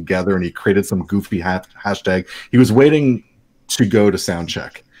mashing them together, and he created some goofy hashtag. He was waiting to go to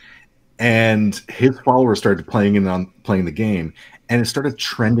soundcheck, and his followers started playing the game, and it started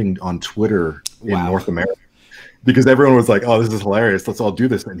trending on Twitter in North America, because everyone was like, "Oh, this is hilarious. Let's all do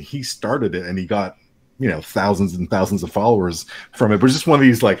this." And he started it, and he got, thousands and thousands of followers from it. But it's just one of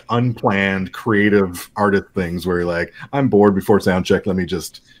these like unplanned creative artist things where you're like, I'm bored before sound check. Let me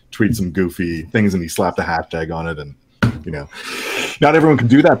just tweet some goofy things, and he slapped a hashtag on it. And, not everyone can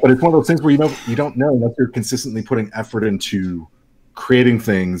do that, but it's one of those things where you don't know unless you're consistently putting effort into creating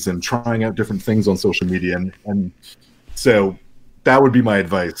things and trying out different things on social media. And so that would be my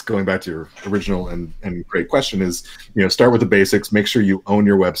advice, going back to your original and great question, is, start with the basics, make sure you own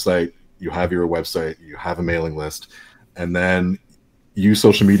your website, you have your website, you have a mailing list, and then use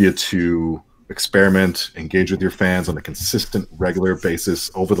social media to experiment, engage with your fans on a consistent, regular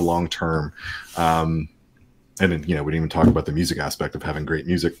basis over the long term. And then, we didn't even talk about the music aspect of having great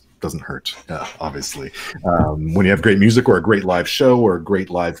music. Doesn't hurt, obviously. When you have great music or a great live show or a great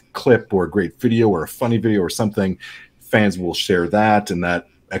live clip or a great video or a funny video or something, fans will share that, and that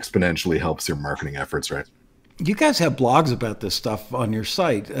exponentially helps your marketing efforts, right? You guys have blogs about this stuff on your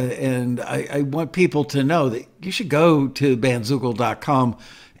site, and I want people to know that you should go to bandzoogle.com.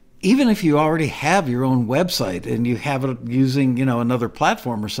 Even if you already have your own website and you have it using, another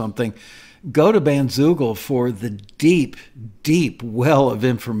platform or something, go to Bandzoogle for the deep, deep well of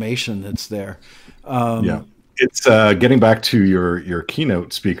information that's there. It's getting back to your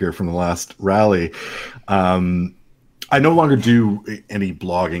keynote speaker from the last rally. I no longer do any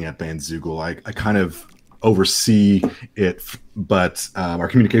blogging at Bandzoogle. I kind of oversee it, but our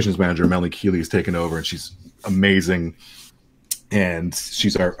communications manager, Melanie Keeley, has taken over, and she's amazing. And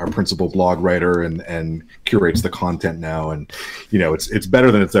she's our principal blog writer and curates the content now. And, it's better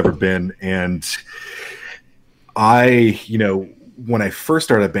than it's ever been. And when I first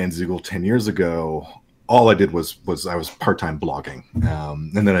started at Bandzoogle 10 years ago, all I did was I was part-time blogging.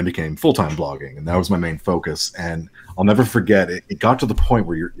 And then I became full-time blogging, and that was my main focus. And I'll never forget, it got to the point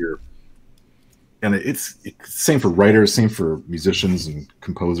where you're and it's same for writers, same for musicians and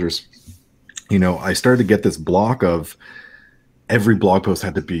composers. I started to get this block of every blog post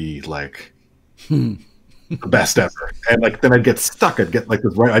had to be like the best ever. And then I'd get stuck.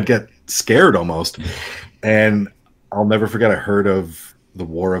 I'd get scared almost. And I'll never forget, I heard of The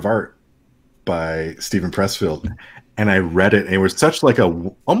War of Art by Stephen Pressfield, and I read it, and it was such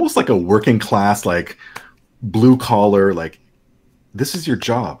almost like a working class, blue collar, this is your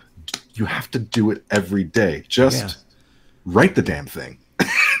job. You have to do it every day. Just write the damn thing.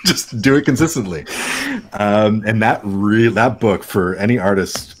 Just do it consistently. And that book, for any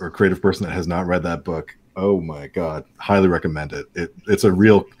artist or creative person that has not read that book, Oh my God. Highly recommend it. It's a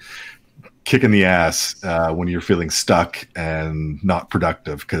real kick in the ass when you're feeling stuck and not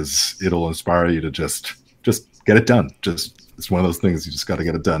productive, because it'll inspire you to just get it done. It's one of those things, you just got to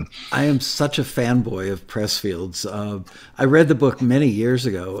get it done. I am such a fanboy of Pressfield's. I read the book many years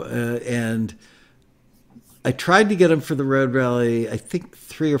ago, and I tried to get him for the road rally, I think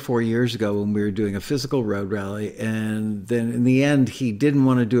 3 or 4 years ago when we were doing a physical road rally, and then in the end he didn't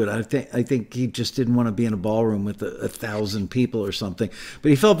want to do it. I think he just didn't want to be in a ballroom with 1,000 people or something. But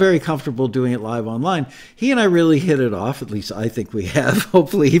he felt very comfortable doing it live online. He and I really hit it off. At least I think we have.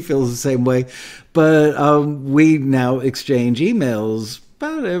 Hopefully he feels the same way. But we now exchange emails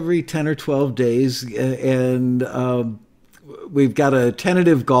about every 10 or 12 days, and we've got a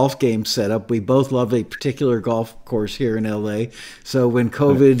tentative golf game set up. We both love a particular golf course here in LA. So when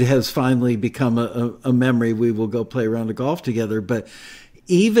COVID has finally become a memory, we will go play around the golf together. But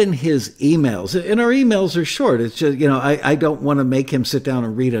even his emails, and our emails are short. It's just, I don't want to make him sit down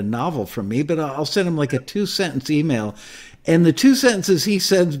and read a novel from me, but I'll send him like a 2-sentence email. And the 2 sentences he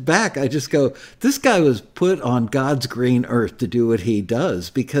sends back, I just go, this guy was put on God's green earth to do what he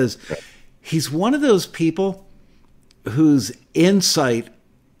does, because he's one of those people whose insight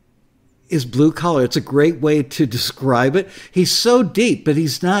is blue collar. It's a great way to describe it. He's so deep, but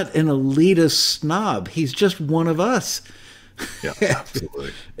he's not an elitist snob. He's just one of us. Yeah,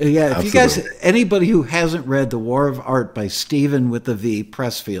 absolutely. Yeah, if you guys, anybody who hasn't read The War of Art by Stephen with the V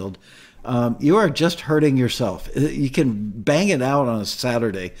Pressfield, you are just hurting yourself. You can bang it out on a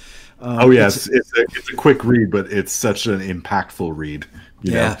Saturday. Oh yes, it's a quick read, but it's such an impactful read.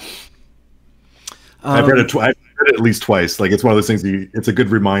 You know? I've read it at least twice. Like, it's one of those things. It's a good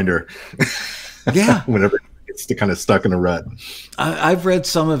reminder. Yeah. Whenever it's kind of stuck in a rut. I've read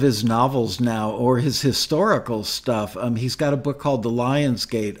some of his novels now, or his historical stuff. He's got a book called The Lion's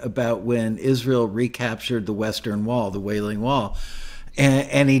Gate about when Israel recaptured the Western Wall, the Wailing Wall.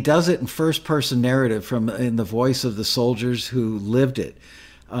 And he does it in first-person narrative in the voice of the soldiers who lived it.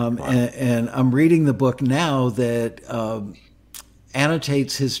 Wow. And I'm reading the book now that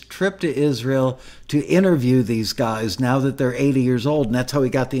annotates his trip to Israel to interview these guys now that they're 80 years old, and that's how he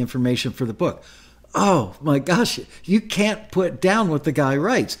got the information for the book. Oh my gosh, you can't put down what the guy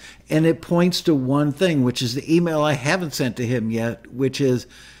writes. And it points to one thing, which is the email I haven't sent to him yet, which is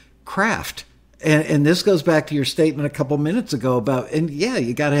craft. And this goes back to your statement a couple minutes ago about, and yeah,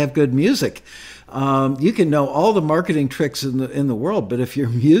 you got to have good music. You can know all the marketing tricks in the world, but if your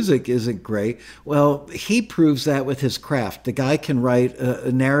music isn't great, well, he proves that with his craft. The guy can write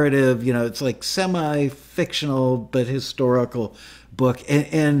a narrative, it's like semi-fictional but historical book,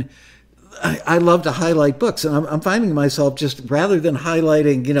 and I love to highlight books, and I'm finding myself just, rather than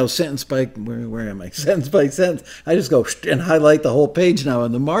highlighting, sentence by where am I? Sentence by sentence, I just go and highlight the whole page now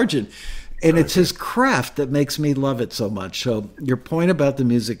in the margin. And it's his craft that makes me love it so much. So your point about the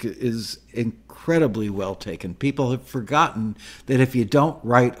music is incredibly well taken. People have forgotten that if you don't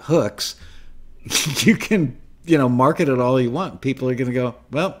write hooks, you can, market it all you want. People are going to go,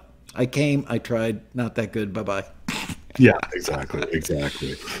 well, I came, I tried, not that good, bye-bye. Yeah,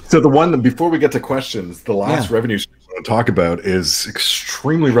 exactly. So the one, before we get to questions, the last revenue stream I want to talk about is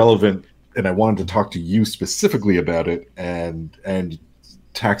extremely relevant, and I wanted to talk to you specifically about it, and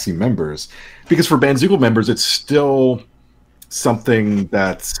Taxi members, because for Bandzoogle members, it's still something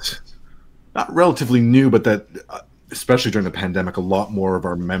that's not relatively new, but that especially during the pandemic, a lot more of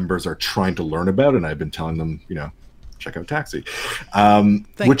our members are trying to learn about, and I've been telling them, check out Taxi,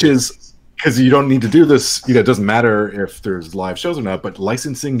 which is because you don't need to do this. It doesn't matter if there's live shows or not, but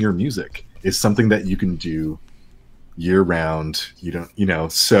licensing your music is something that you can do year round.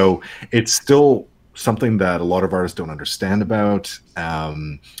 So it's still something that a lot of artists don't understand about.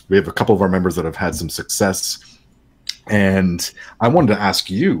 We have a couple of our members that have had some success, and I wanted to ask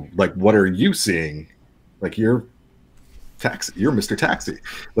you, like, what are you seeing? Like, you're Mr. Taxi,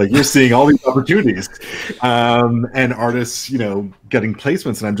 like, you're seeing all these opportunities, and artists, getting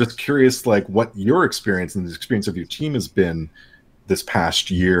placements. And I'm just curious, like, what your experience and the experience of your team has been this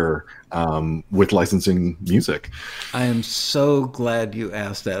past year with licensing music. I am so glad you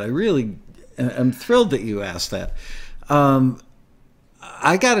asked that. I'm thrilled that you asked that.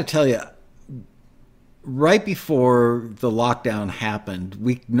 I got to tell you, right before the lockdown happened,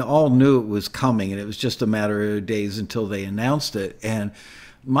 we all knew it was coming, and it was just a matter of days until they announced it. And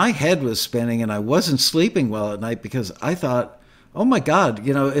my head was spinning, and I wasn't sleeping well at night because I thought, oh my God,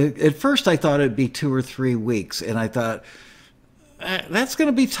 at first I thought it'd be 2 or 3 weeks, and I thought, that's going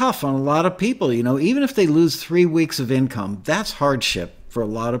to be tough on a lot of people. Even if they lose 3 weeks of income, that's hardship for a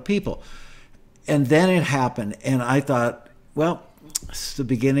lot of people. And then it happened, and I thought, well, it's the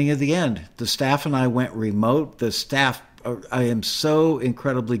beginning of the end. The staff and I went remote. The staff, I am so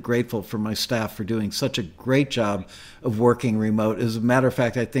incredibly grateful for my staff for doing such a great job of working remote. As a matter of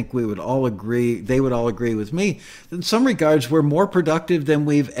fact, I think we would all agree, they would all agree with me, that in some regards, we're more productive than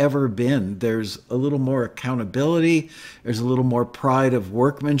we've ever been. There's a little more accountability. There's a little more pride of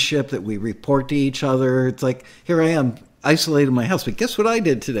workmanship that we report to each other. It's like, here I am, isolated in my house, but guess what I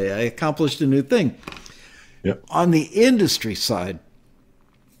did today? I accomplished a new thing. Yep. On the industry side,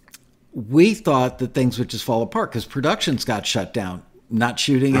 we thought that things would just fall apart because productions got shut down. Not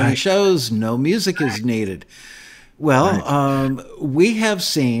shooting any shows, no music is needed. Well, we have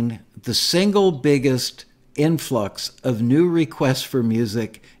seen the single biggest influx of new requests for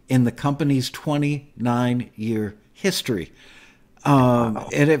music in the company's 29-year history.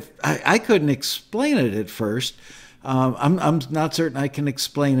 And if I couldn't explain it at first, I'm not certain I can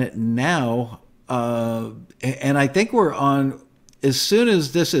explain it now. And I think we're on, as soon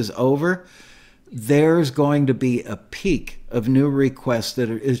as this is over, there's going to be a peak of new requests that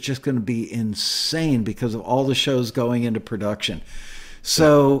is just going to be insane because of all the shows going into production.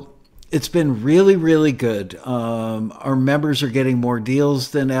 So it's been really, really good. Our members are getting more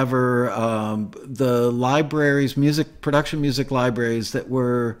deals than ever. The libraries, production music libraries that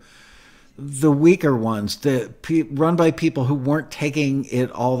were the weaker ones, that run by people who weren't taking it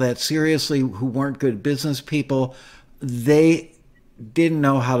all that seriously, who weren't good business people, they didn't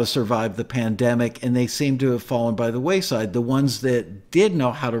know how to survive the pandemic, and they seem to have fallen by the wayside. The ones that did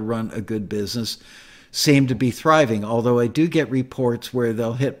know how to run a good business seem to be thriving, although I do get reports where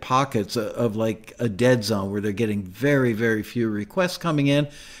they'll hit pockets of like a dead zone where they're getting very, very few requests coming in,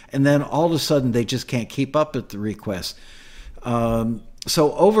 and then all of a sudden they just can't keep up with the requests.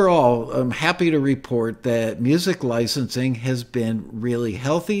 So overall, I'm happy to report that music licensing has been really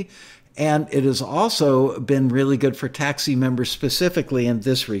healthy. And it has also been really good for taxi members specifically in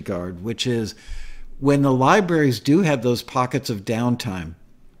this regard, which is when the libraries do have those pockets of downtime,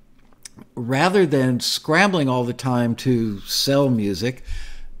 rather than scrambling all the time to sell music,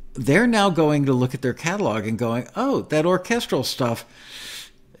 they're now going to look at their catalog and going, oh, that orchestral stuff,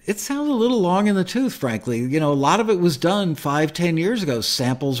 it sounds a little long in the tooth, frankly. You know, a lot of it was done 5-10 years ago.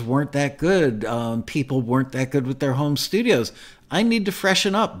 Samples weren't that good. People weren't that good with their home studios. I need to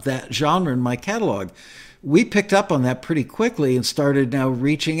freshen up that genre in my catalog. We picked up on that pretty quickly and started now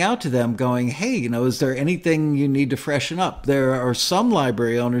reaching out to them going, hey, you know, is there anything you need to freshen up? There are some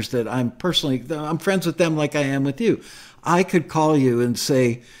library owners that I'm friends with them like I am with you. I could call you and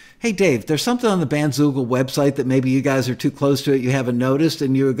say, hey, Dave, there's something on the Bandzoogle website that maybe you guys are too close to it, you haven't noticed,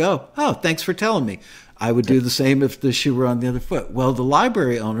 and you would go, oh, thanks for telling me. I would do the same if the shoe were on the other foot. Well, the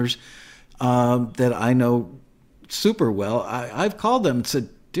library owners that I know super well, I've called them and said,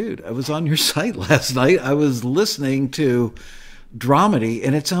 dude, I was on your site last night. I was listening to dramedy,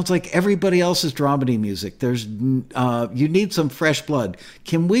 and it sounds like everybody else's dramedy music. There's you need some fresh blood.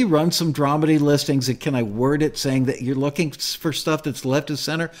 Can we run some dramedy listings, and can I word it saying that you're looking for stuff that's left of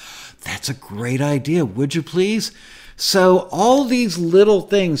center? That's a great idea. Would you please? So all these little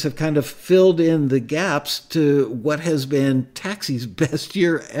things have kind of filled in the gaps to what has been Taxi's best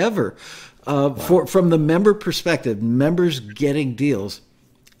year ever. From the member perspective, members getting deals.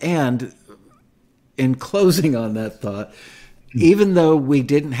 And in closing on that thought, even though we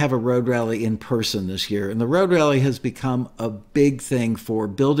didn't have a road rally in person this year, and the road rally has become a big thing for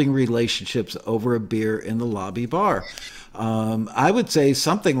building relationships over a beer in the lobby bar. I would say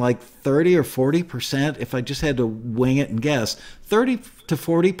something like 30 or 40%, if I just had to wing it and guess, 30 to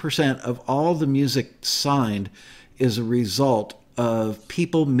 40% of all the music signed is a result of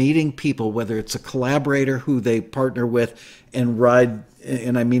people meeting people, whether it's a collaborator who they partner with and ride,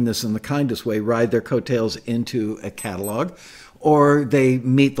 and I mean this in the kindest way, ride their coattails into a catalog, or they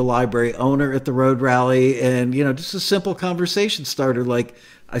meet the library owner at the road rally and, you know, just a simple conversation starter like,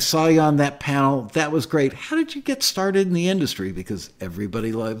 I saw you on that panel. That was great. How did you get started in the industry? Because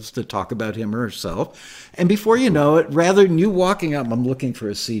everybody loves to talk about him or herself. And before you know it, rather than you walking up, I'm looking for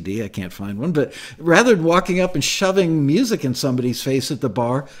a CD, I can't find one, but rather than walking up and shoving music in somebody's face at the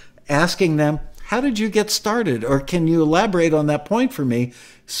bar, asking them, how did you get started? Or can you elaborate on that point for me?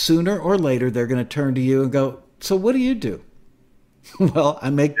 Sooner or later, they're going to turn to you and go, so what do you do? Well, I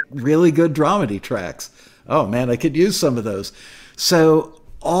make really good dramedy tracks. Oh man, I could use some of those. So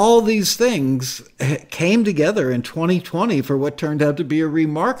all these things came together in 2020 for what turned out to be a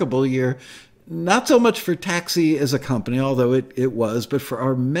remarkable year, not so much for Taxi as a company, although it was, but for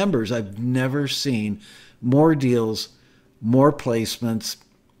our members. I've never seen more deals, more placements,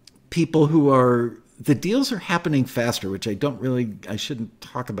 people who are the deals are happening faster, which I shouldn't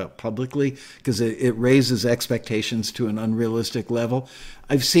talk about publicly because it raises expectations to an unrealistic level.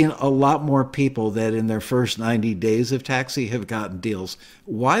 I've seen a lot more people that in their first 90 days of Taxi have gotten deals.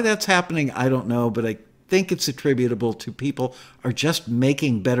 Why that's happening, I don't know, but I think it's attributable to people are just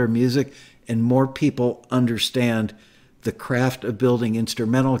making better music and more people understand the craft of building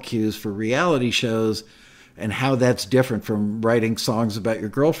instrumental cues for reality shows and how that's different from writing songs about your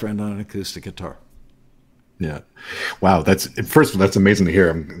girlfriend on an acoustic guitar. Yeah. Wow. First of all, that's amazing to hear.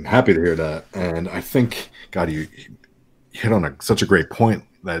 I'm happy to hear that. And I think, God, you hit on such a great point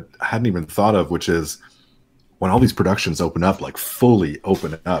that I hadn't even thought of, which is when all these productions open up, like fully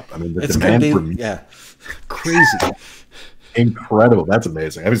open up. I mean, the demand for music, crazy. Incredible. That's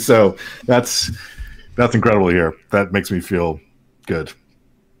amazing. I mean, so that's incredible to hear. That makes me feel good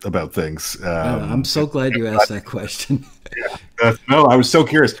about things. I'm so glad you asked that question. No, I was so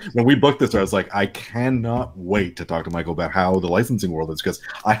curious when we booked this. I was like, I cannot wait to talk to Michael about how the licensing world is, because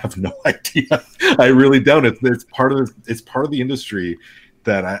I have no idea. I really don't. It's part of the industry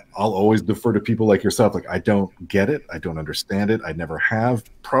that I'll always defer to people like yourself. Like, I don't get it. I don't understand it. I never have.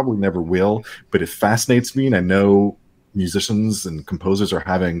 Probably never will. But it fascinates me, and I know musicians and composers are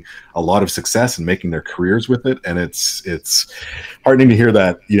having a lot of success and making their careers with it. And it's heartening to hear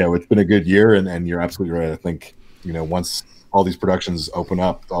that. It's been a good year, and you're absolutely right. I think once all these productions open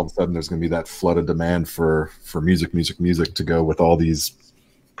up, all of a sudden there's going to be that flood of demand for music to go with all these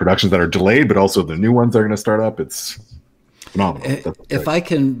productions that are delayed, but also the new ones that are going to start up. It's phenomenal. If I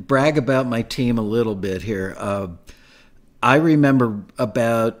can brag about my team a little bit here, I remember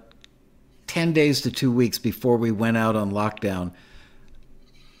about 10 days to 2 weeks before we went out on lockdown,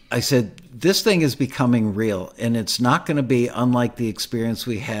 I said, this thing is becoming real, and it's not going to be unlike the experience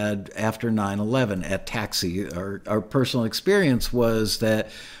we had after 9/11 at Taxi. Our personal experience was that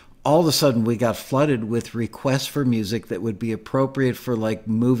all of a sudden we got flooded with requests for music that would be appropriate for like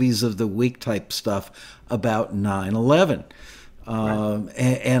movies of the week type stuff about 9/11.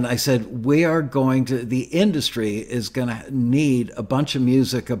 And I said, the industry is going to need a bunch of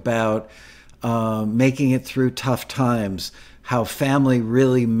music about making it through tough times, how family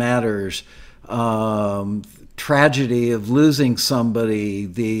really matters, tragedy of losing somebody,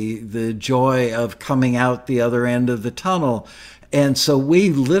 the joy of coming out the other end of the tunnel. And so we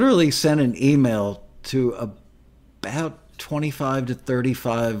literally sent an email to about 25 to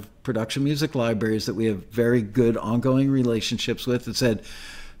 35 production music libraries that we have very good ongoing relationships with, and said,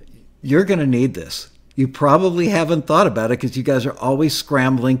 you're going to need this. You probably haven't thought about it because you guys are always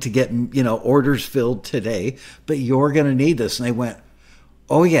scrambling to get, orders filled today, but you're going to need this. And they went,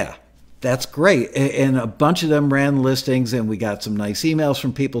 oh yeah, that's great. And a bunch of them ran listings, and we got some nice emails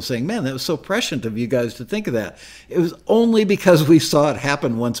from people saying, man, that was so prescient of you guys to think of that. It was only because we saw it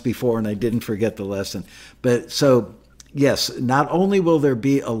happen once before and I didn't forget the lesson. But so yes, not only will there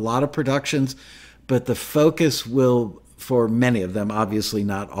be a lot of productions, but the focus will, for many of them, obviously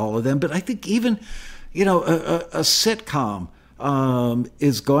not all of them, but I think even a sitcom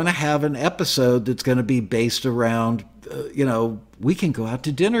is going to have an episode that's going to be based around, we can go out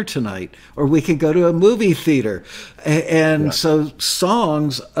to dinner tonight, or we can go to a movie theater. And so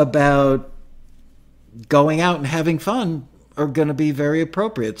songs about going out and having fun are going to be very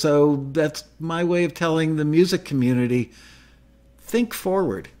appropriate. So that's my way of telling the music community, think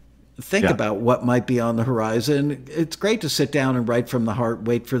forward. Think about what might be on the horizon. It's great to sit down and write from the heart,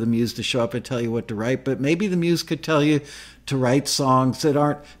 wait for the muse to show up and tell you what to write, but maybe the muse could tell you to write songs that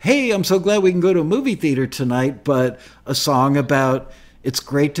aren't, hey, I'm so glad we can go to a movie theater tonight, but a song about it's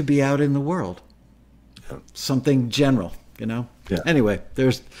great to be out in the world. Something general, Yeah. Anyway,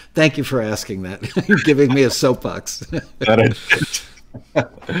 thank you for asking that. Giving me a soapbox.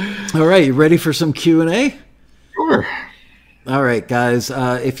 All right, you ready for some Q&A? Sure. All right, guys,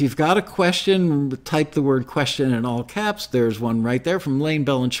 if you've got a question, type the word question in all caps. There's one right there from Lane,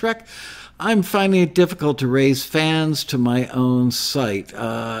 Bell, and Shrek. I'm finding it difficult to raise fans to my own site.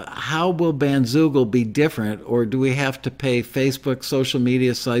 How will Bandzoogle be different, or do we have to pay Facebook, social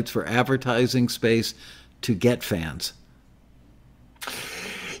media sites for advertising space to get fans?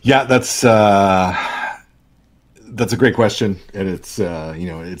 Yeah, that's a great question, and it's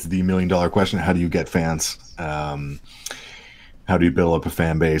it's the $1 million question. How do you get fans? How do you build up a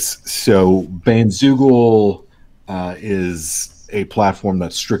fan base? So Bandzoogle is a platform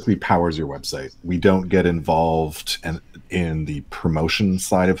that strictly powers your website. We don't get involved in the promotion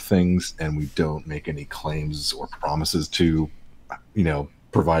side of things, and we don't make any claims or promises to,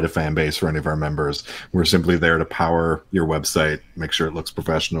 provide a fan base for any of our members. We're simply there to power your website, make sure it looks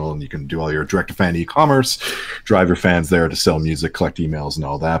professional, and you can do all your direct-to-fan e-commerce, drive your fans there to sell music, collect emails, and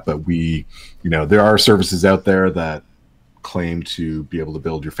all that. But there are services out there that claim to be able to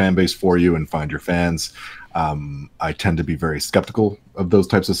build your fan base for you and find your fans. I tend to be very skeptical of those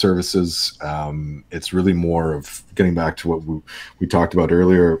types of services. It's really more of getting back to what we talked about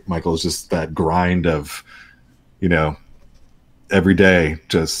earlier, Michael, is just that grind of, every day,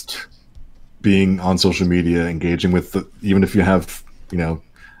 just being on social media, engaging with even if you have, a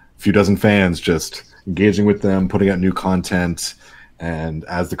few dozen fans, just engaging with them, putting out new content. And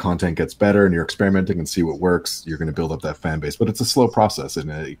as the content gets better and you're experimenting and see what works, you're going to build up that fan base. But it's a slow process,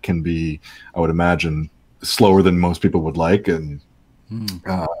 and it can be, I would imagine, slower than most people would like, and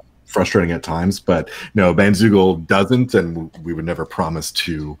frustrating at times. But no, Bandzoogle doesn't, and we would never promise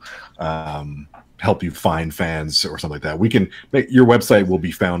to help you find fans or something like that. We can make your website will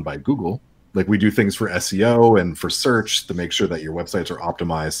be found by Google. Like, we do things for SEO and for search to make sure that your websites are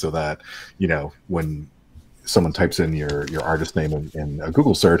optimized so that, when someone types in your artist name in a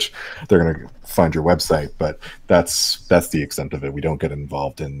Google search, they're going to find your website. But that's the extent of it. We don't get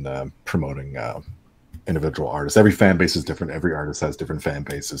involved in promoting individual artists. Every fan base is different. Every artist has different fan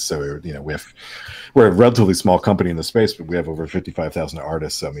bases. So, we're a relatively small company in the space, but we have over 55,000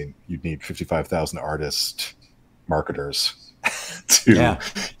 artists. So, I mean, you'd need 55,000 artist marketers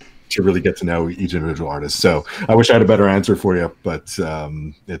to really get to know each individual artist. So I wish I had a better answer for you, but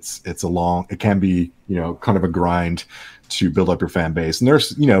it can be, kind of a grind to build up your fan base. And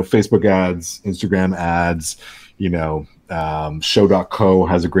there's, Facebook ads, Instagram ads, show.co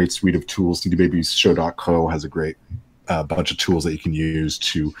has a great suite of tools. CD Baby's show.co has a great bunch of tools that you can use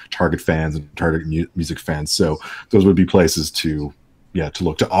to target fans and target music fans. So those would be places to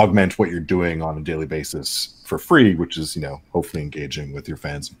look to augment what you're doing on a daily basis for free, which is, hopefully engaging with your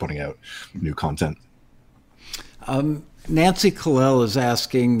fans and putting out new content. Nancy Kalel is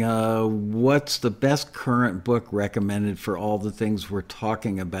asking, what's the best current book recommended for all the things we're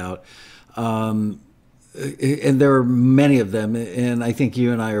talking about? And there are many of them, and I think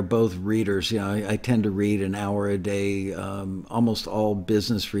you and I are both readers. I tend to read an hour a day, almost all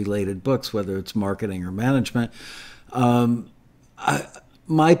business-related books, whether it's marketing or management.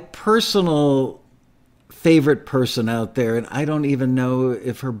 My personal favorite person out there, and I don't even know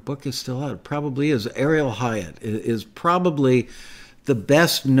if her book is still out, probably is Ariel Hyatt, is probably the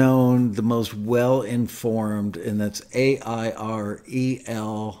best known, the most well-informed, and that's AIREL,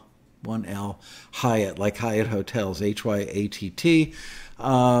 1L, Hyatt, like Hyatt Hotels, HYATT.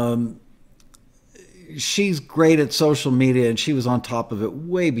 She's great at social media, and she was on top of it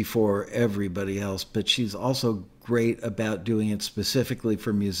way before everybody else, but she's also great about doing it specifically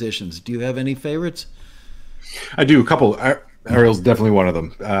for musicians. Do you have any favorites? I do. A couple. Ariel's definitely one of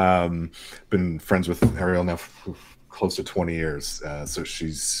them. Been friends with Ariel now for close to 20 years. So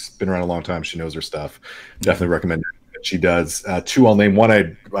she's been around a long time. She knows her stuff. Definitely recommend it. She does. Two I'll name. One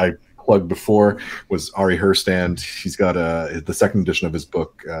I plugged before was Ari Herstand. He's got the second edition of his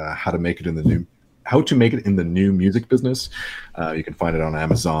book, How to Make It in the New Music Business. You can find it on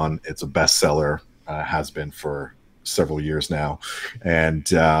Amazon. It's a bestseller. Has been for several years now. And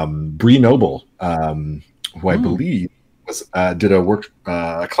Bree Noble, who I believe did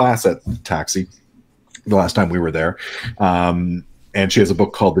a class at Taxi the last time we were there. And she has a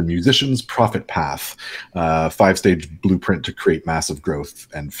book called The Musician's Profit Path, 5-stage blueprint to create massive growth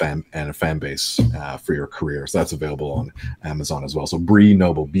and a fan base for your career. So that's available on Amazon as well. So Bree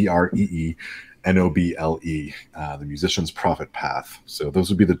Noble, BREENOBLE, The Musician's Profit Path. So those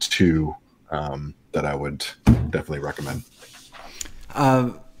would be the two that I would definitely recommend.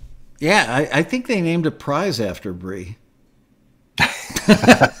 I think they named a prize after Bree.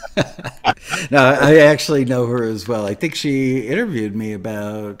 No, I actually know her as well. I think she interviewed me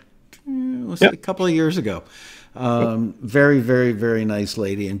about a couple of years ago. Very, very, very nice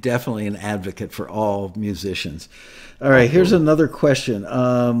lady, and definitely an advocate for all musicians. All right, here's another question.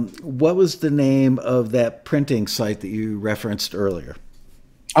 What was the name of that printing site that you referenced earlier?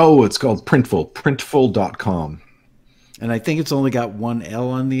 Oh, it's called Printful, printful.com. And I think it's only got one L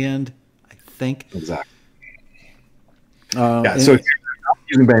on the end, I think. Exactly. So if you're not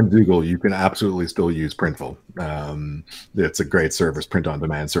using Bandzoogle, you can absolutely still use Printful. It's a great service,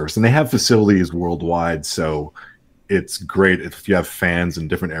 print-on-demand service. And they have facilities worldwide, so it's great if you have fans in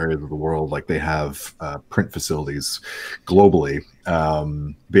different areas of the world. Like, they have print facilities globally.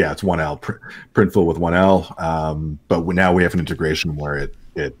 But yeah, it's 1L, Printful with 1L. But now we have an integration where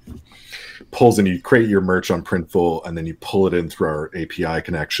it pulls in, you create your merch on Printful, and then you pull it in through our API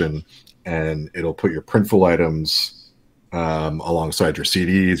connection, and it'll put your Printful items alongside your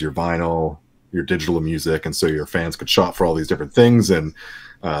CDs, your vinyl, your digital music, and so your fans could shop for all these different things. And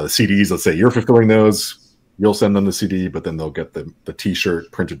the CDs, let's say you're fulfilling those, you'll send them the CD, but then they'll get the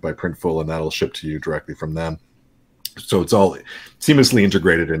T-shirt printed by Printful, and that'll ship to you directly from them. So it's all seamlessly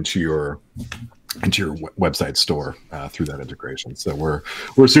integrated into your website store through that integration. So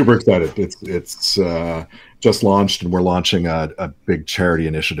we're super excited. It's just launched, and we're launching a big charity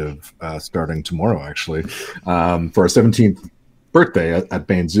initiative starting tomorrow, actually, for our 17th birthday at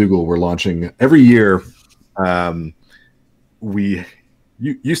Bandzoogle. We're launching every year. We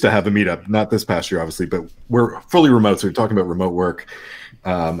used to have a meetup, not this past year, obviously, but we're fully remote. So we're talking about remote work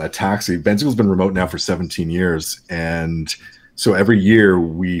at Taxi. Bandzoogle's been remote now for 17 years, and so every year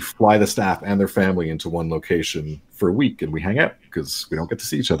we fly the staff and their family into one location for a week, and we hang out because we don't get to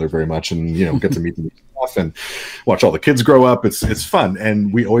see each other very much, and get to meet them and watch all the kids grow up. It's fun,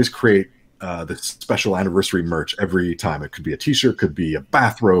 and we always create this special anniversary merch every time. It could be a T-shirt, could be a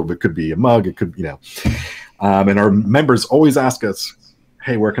bathrobe, it could be a mug, it could and our members always ask us,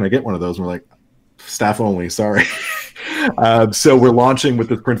 "Hey, where can I get one of those?" And we're like, "Staff only, sorry." So we're launching with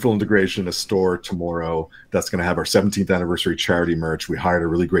this Printful integration a store tomorrow that's going to have our 17th anniversary charity merch. We hired a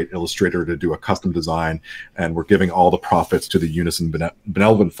really great illustrator to do a custom design, and we're giving all the profits to the Unison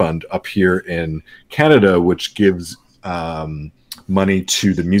Benevolent Fund up here in Canada, which gives money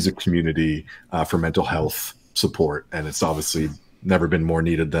to the music community for mental health support. And it's obviously never been more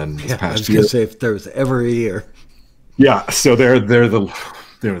needed than this past year. I was going to say, if there was ever a year. Yeah, so they're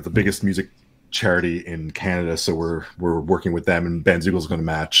the biggest music charity in Canada, so we're working with them, and Bandzoogle is going to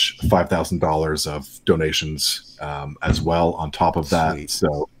match $5,000 of donations as well on top of that. Sweet.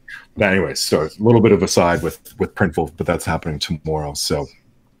 So, but anyways, so it's a little bit of a side with Printful, but that's happening tomorrow. So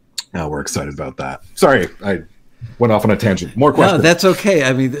we're excited about that. Sorry, I went off on a tangent. More questions? No, that's okay.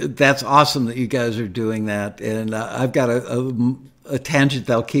 I mean, that's awesome that you guys are doing that, and I've got a tangent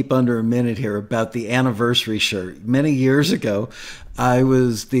that I'll keep under a minute here about the anniversary shirt. Many years ago, I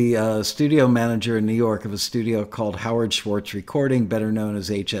was the studio manager in New York of a studio called Howard Schwartz Recording, better known as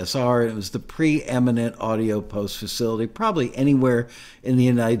HSR. It was the preeminent audio post facility, probably anywhere in the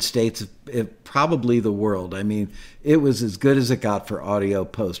United States, probably the world. I mean, it was as good as it got for audio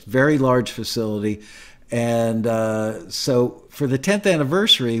post. Very large facility. And so for the 10th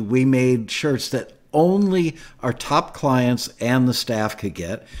anniversary, we made shirts that only our top clients and the staff could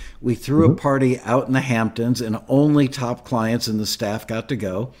get. We threw a party out in the Hamptons, and only top clients and the staff got to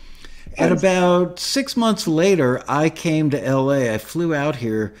go. And about 6 months later, I came to LA. I flew out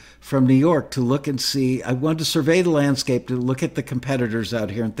here from New York to look and see. I wanted to survey the landscape, to look at the competitors out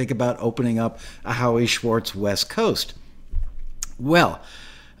here and think about opening up a Howie Schwartz West Coast. Well,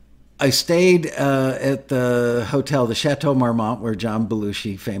 I stayed at the hotel, the Chateau Marmont, where John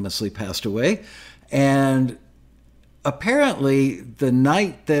Belushi famously passed away. And apparently the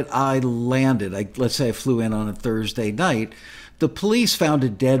night that I landed, let's say I flew in on a Thursday night, the police found a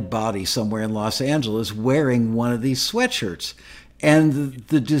dead body somewhere in Los Angeles wearing one of these sweatshirts. And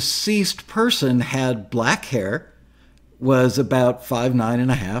the deceased person had black hair, was about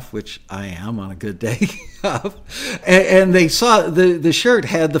 5'9.5", which I am on a good day. And they saw the shirt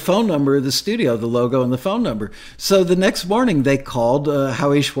had the phone number of the studio, the logo and the phone number. So the next morning they called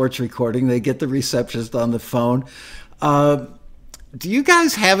Howie Schwartz Recording. They get the receptionist on the phone. Do you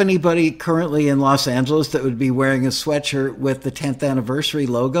guys have anybody currently in Los Angeles that would be wearing a sweatshirt with the 10th anniversary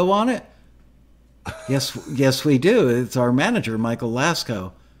logo on it? Yes, we do. It's our manager, Michael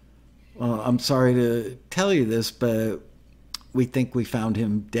Lasco. Well, I'm sorry to tell you this, but we think we found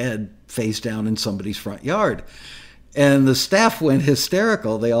him dead, face down in somebody's front yard. And the staff went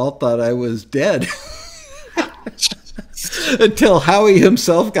hysterical. They all thought I was dead. Until Howie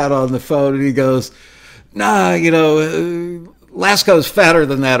himself got on the phone and he goes, "Nah, Lasco's fatter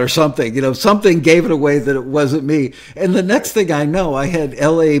than that," or something. Something gave it away that it wasn't me. And the next thing I know, I had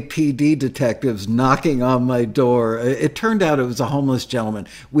LAPD detectives knocking on my door. It turned out it was a homeless gentleman.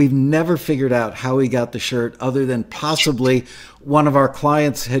 We've never figured out how he got the shirt, other than possibly one of our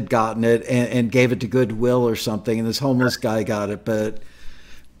clients had gotten it and gave it to Goodwill or something, and this homeless guy got it, but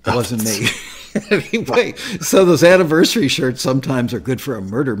it wasn't me. Anyway, so those anniversary shirts sometimes are good for a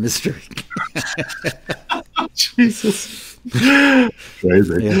murder mystery. Jesus.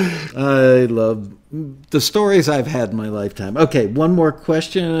 Crazy. Yeah, I love the stories I've had in my lifetime. Okay, one more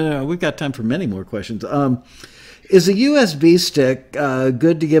question. We've got time for many more questions. Is a USB stick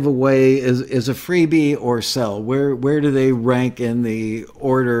good to give away as a freebie or sell? Where do they rank in the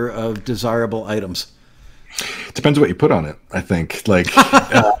order of desirable items? Depends what you put on it, I think.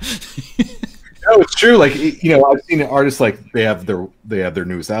 No, it's true. I've seen artists they have their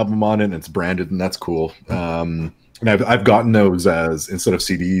newest album on it and it's branded, and that's cool. And I've gotten those as instead of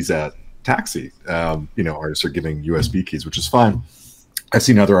CDs at Taxi. Artists are giving USB keys, which is fine. I've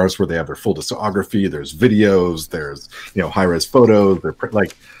seen other artists where they have their full discography. There's videos. There's high res photos.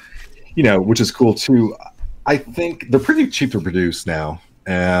 They're which is cool too. I think they're pretty cheap to produce now.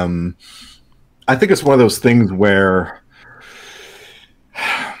 I think it's one of those things where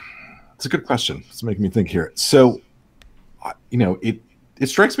it's a good question. It's making me think here. So, it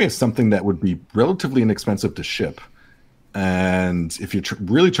strikes me as something that would be relatively inexpensive to ship. And if you're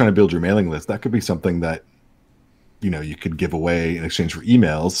really trying to build your mailing list, that could be something that you could give away in exchange for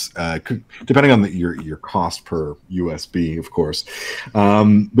emails, depending on your cost per USB, of course.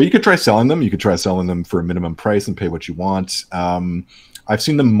 But you could try selling them. You could try selling them for a minimum price and pay what you want. I've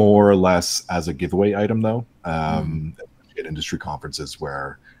seen them more or less as a giveaway item, though, at industry conferences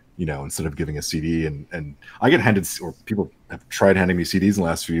where, instead of giving a CD and I get handed, or people have tried handing me CDs in the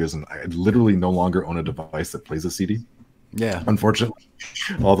last few years, and I literally no longer own a device that plays a CD. Yeah. Unfortunately,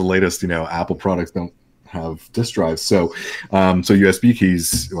 all the latest, Apple products don't have disk drives. So USB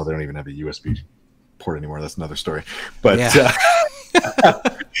keys, well, they don't even have a USB port anymore. That's another story. But yeah.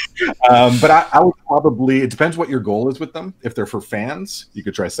 But I would probably, it depends what your goal is with them. If they're for fans, you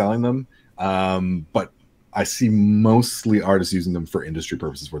could try selling them. But I see mostly artists using them for industry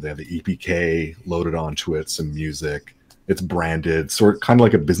purposes, where they have the EPK loaded onto it, some music. It's branded, kind of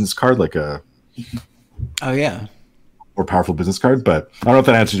like a business card, like a oh yeah, more powerful business card. But I don't know if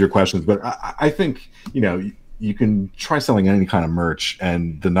that answers your questions. But I think you can try selling any kind of merch,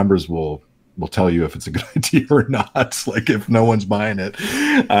 and the numbers will tell you if it's a good idea or not. Like if no one's buying it,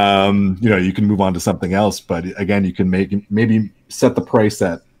 you can move on to something else. But again, you can maybe set the price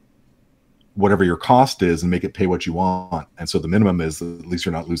at whatever your cost is and make it pay what you want. And so the minimum is at least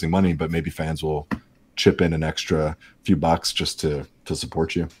you're not losing money, but maybe fans will chip in an extra few bucks just to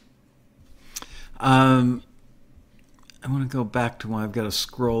support you. I want to go back to one. I've got to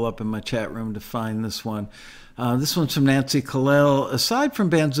scroll up in my chat room to find this one. This one's from Nancy Kalel. Aside from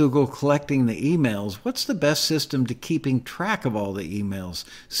Bandzoogle collecting the emails, what's the best system to keeping track of all the emails?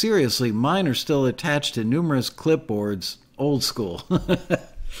 Seriously, mine are still attached to numerous clipboards. Old school.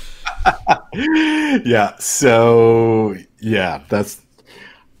 Yeah. So yeah,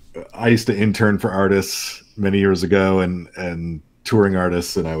 I used to intern for artists many years ago and touring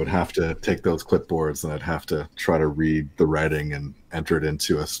artists, and I would have to take those clipboards and I'd have to try to read the writing and enter it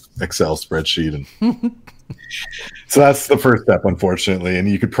into a Excel spreadsheet. And so that's the first step, unfortunately. And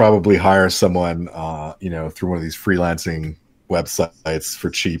you could probably hire someone, through one of these freelancing websites for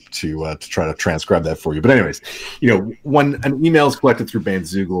cheap to try to transcribe that for you. But anyways, when an email is collected through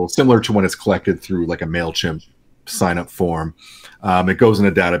Bandzoogle, similar to when it's collected through like a MailChimp sign up form, it goes in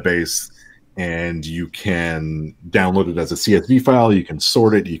a database and you can download it as a CSV file. You can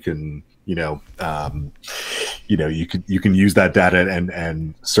sort it. You can, you can use that data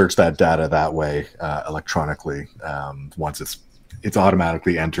and search that data that way electronically. Once it's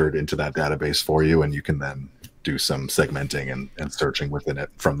automatically entered into that database for you, and you can then do some segmenting and searching within it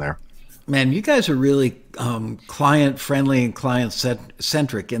from there. Man, you guys are really client-friendly and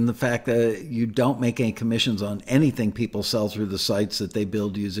client-centric in the fact that you don't make any commissions on anything people sell through the sites that they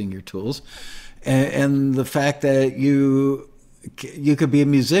build using your tools. And the fact that you could be a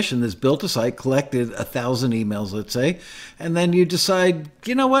musician that's built a site, collected 1,000 emails, let's say, and then you decide,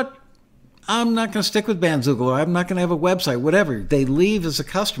 you know what? I'm not going to stick with Bandzoogle, or I'm not going to have a website, whatever. They leave as a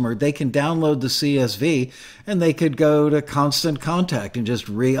customer. They can download the CSV, and they could go to Constant Contact and just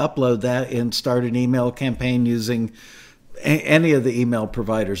re-upload that and start an email campaign using any of the email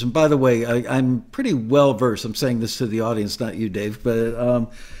providers. And by the way, I'm pretty well versed. I'm saying this to the audience, not you, Dave, but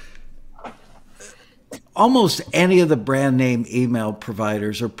almost any of the brand name email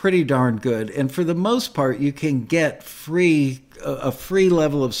providers are pretty darn good. And for the most part, you can get a free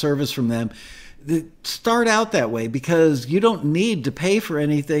level of service from them. Start out that way, because you don't need to pay for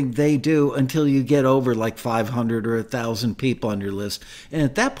anything they do until you get over like 500 or 1,000 people on your list. And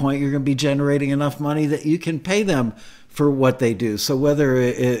at that point, you're going to be generating enough money that you can pay them for what they do. So whether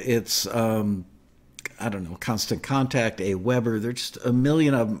it's Constant Contact, AWeber, there's just a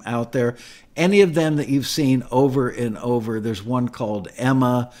million of them out there. Any of them that you've seen over and over. There's one called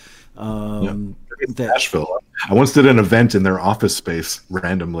Emma. Nashville. I once did an event in their office space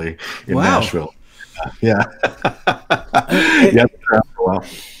randomly in Nashville. Yeah.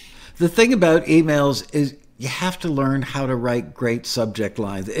 The thing about emails is you have to learn how to write great subject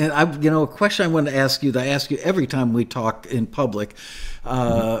lines. And a question I want to ask you that I ask you every time we talk in public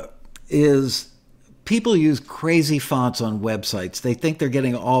is, people use crazy fonts on websites. They think they're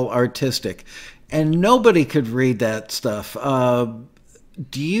getting all artistic, and nobody could read that stuff.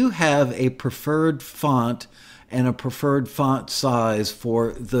 Do you have a preferred font, and a preferred font size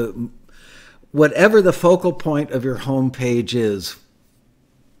for the whatever the focal point of your home page is.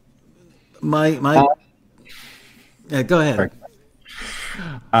 Yeah, go ahead.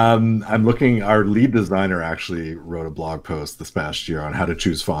 I'm looking. Our lead designer actually wrote a blog post this past year on how to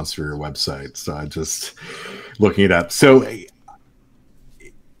choose fonts for your website. So I'm just looking it up. So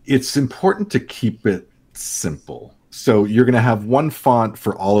it's important to keep it simple. So you're going to have one font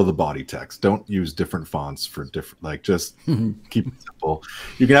for all of the body text. Don't use different fonts for different, like just keep it simple.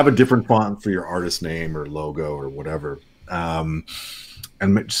 You can have a different font for your artist name or logo or whatever. And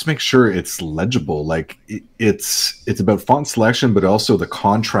just make sure it's legible. Like it's about font selection, but also the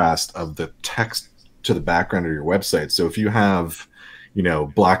contrast of the text to the background of your website. So if you have,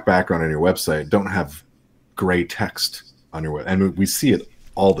 black background on your website, don't have gray text on your website. And we see it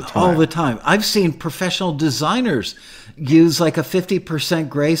all the time. All the time. I've seen professional designers use like a 50%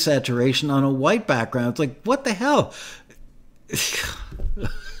 gray saturation on a white background. It's like, what the hell?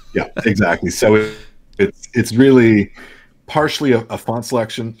 Yeah, exactly. So it's really partially a font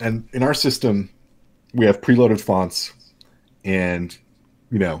selection, and in our system we have preloaded fonts, and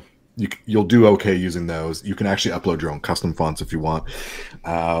you'll do okay using those. You can actually upload your own custom fonts if you want,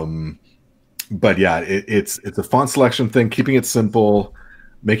 but yeah, it's a font selection thing, keeping it simple,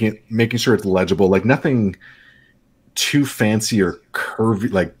 making sure it's legible, like nothing too fancy or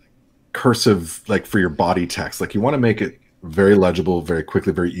curvy, like cursive, like for your body text. Like you want to make it very legible, very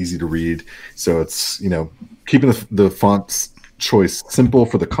quickly, very easy to read. So it's, keeping the font choice simple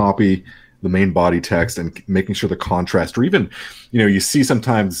for the copy, the main body text, and making sure the contrast, or even, you see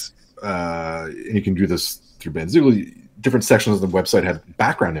sometimes, and you can do this through Bandzoogle, different sections of the website have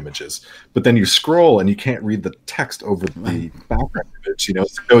background images, but then you scroll and you can't read the text over the background image,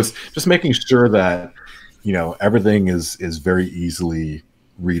 So it's just making sure that, everything is very easily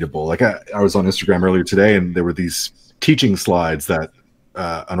readable. Like I was on Instagram earlier today, and there were these teaching slides that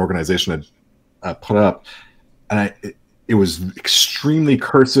an organization had put up, and it was extremely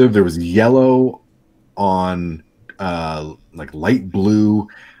cursive. There was yellow on like light blue.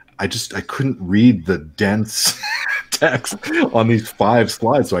 I couldn't read the dense text on these 5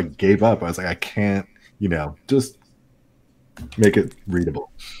 slides, so I gave up. I was like, I can't, just make it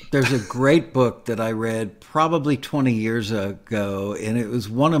readable. There's a great book that I read probably 20 years ago, and it was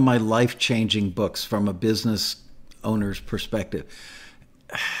one of my life-changing books from a business owner's perspective.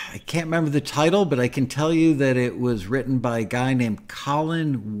 I can't remember the title, but I can tell you that it was written by a guy named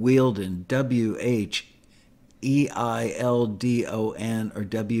Colin Wheeldon, Wheildon,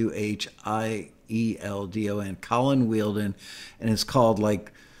 or Whieldon, Colin Wheeldon, and it's called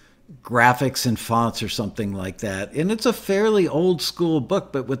like Graphics and Fonts or something like that. And it's a fairly old school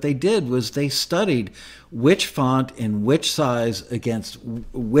book, but what they did was they studied which font in which size against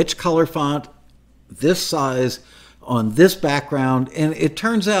which color font, this size, on this background, and it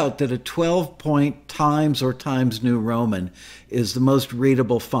turns out that a 12-point Times or Times New Roman is the most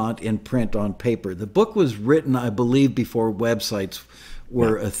readable font in print on paper. The book was written, I believe, before websites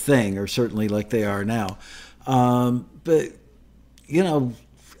were a thing, or certainly like they are now. But,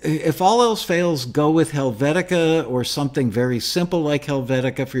 if all else fails, go with Helvetica or something very simple like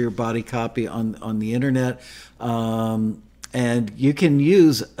Helvetica for your body copy on the internet. And you can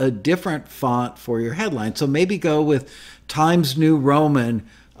use a different font for your headline. So maybe go with Times New Roman,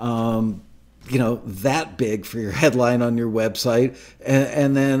 that big for your headline on your website.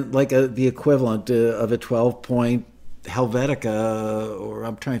 And then like the equivalent of a 12-point Helvetica, or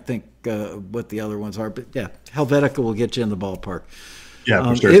I'm trying to think what the other ones are. But yeah, Helvetica will get you in the ballpark. Yeah,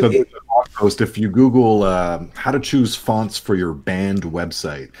 for sure. So there's a blog post. If you Google how to choose fonts for your band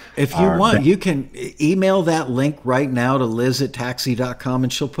website. If you want, you can email that link right now to Liz@taxi.com,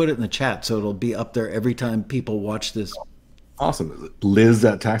 and she'll put it in the chat. So it'll be up there every time people watch this. Awesome.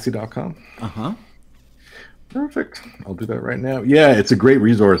 Liz@taxi.com? Uh-huh. Perfect. I'll do that right now. Yeah, it's a great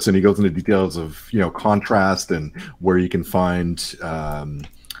resource, and he goes into details of, contrast and where you can find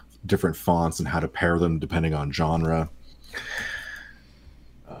different fonts and how to pair them depending on genre.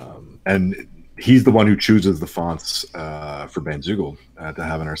 And he's the one who chooses the fonts for Bandzoogle to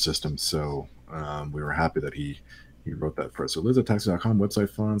have in our system. So we were happy that he wrote that for us. So Liz@taxi.com, website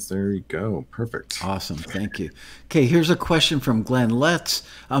fonts. There you go. Perfect. Awesome. Thank you. Okay, here's a question from Glenn Letts.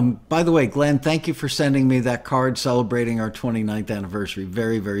 By the way, Glenn, thank you for sending me that card celebrating our 29th anniversary.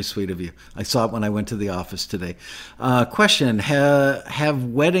 Very, very sweet of you. I saw it when I went to the office today. Question,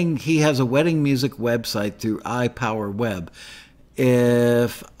 he has a wedding music website through iPowerWeb.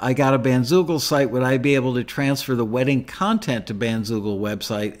 If I got a Bandzoogle site, would I be able to transfer the wedding content to Bandzoogle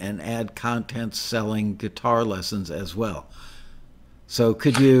website and add content selling guitar lessons as well? So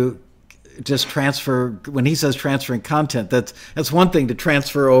could you just transfer. When he says transferring content, that's one thing to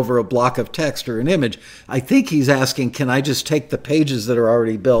transfer over a block of text or an image. I think he's asking, can I just take the pages that are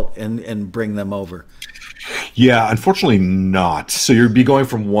already built and bring them over? Yeah, unfortunately not. So you'd be going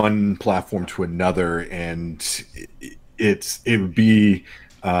from one platform to another, and it would be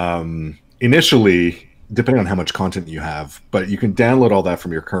initially, depending on how much content you have, but you can download all that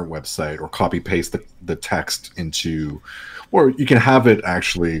from your current website or copy paste the text into, or you can have it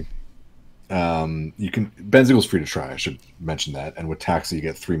actually. You can, Bandzoogle free to try. I should mention that, and with Taxi you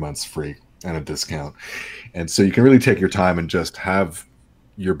get 3 months free and a discount, and so you can really take your time and just have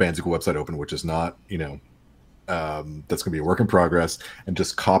your Bandzoogle website open, which is not, that's going to be a work in progress, and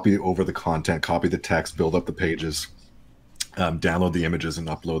just copy over the content, copy the text, build up the pages, download the images and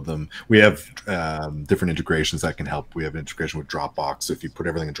upload them. We have different integrations that can help. We have an integration with Dropbox. So if you put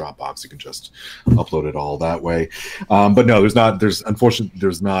everything in Dropbox, you can just upload it all that way. But no, unfortunately,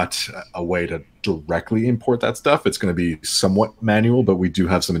 there's not a way to directly import that stuff. It's going to be somewhat manual, but we do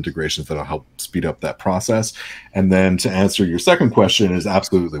have some integrations that'll help speed up that process. And then to answer your second question is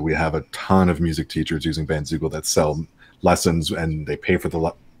absolutely, we have a ton of music teachers using Bandzoogle that sell lessons, and they pay for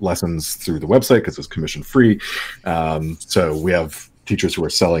the lessons through the website because it's commission free. So we have teachers who are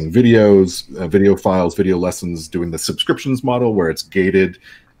selling videos, video files, video lessons, doing the subscriptions model where it's gated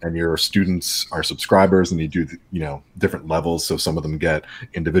and your students are subscribers, and you do different levels. So some of them get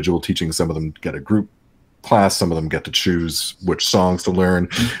individual teaching, some of them get a group class, some of them get to choose which songs to learn,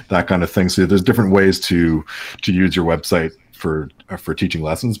 that kind of thing. So there's different ways to use your website for teaching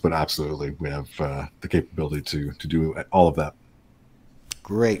lessons, but absolutely we have the capability to do all of that.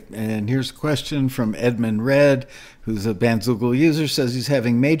 Great. And here's a question from Edmund Red, who's a Bandzoogle user, says he's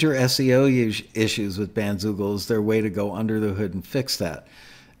having major SEO issues with Bandzoogle. Is there a way to go under the hood and fix that?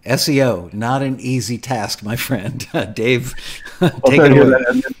 SEO, not an easy task, my friend. Dave, take it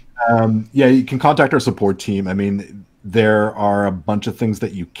away. Yeah, you can contact our support team. I mean, there are a bunch of things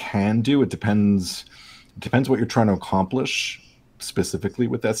that you can do. It depends what you're trying to accomplish specifically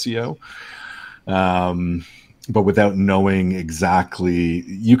with SEO. But without knowing exactly,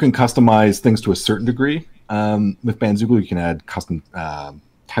 you can customize things to a certain degree. With Bandzoogle, you can add custom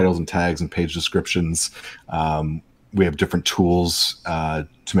titles and tags and page descriptions. We have different tools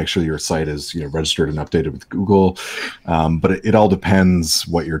to make sure your site is registered and updated with Google. But it all depends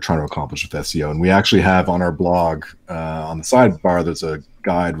what you're trying to accomplish with SEO. And we actually have on our blog, on the sidebar, there's a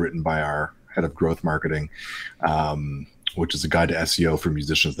guide written by our head of growth marketing, which is a guide to SEO for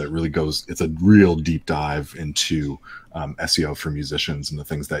musicians that really it's a real deep dive into SEO for musicians and the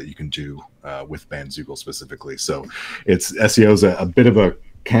things that you can do with Bandzoogle specifically. So SEO is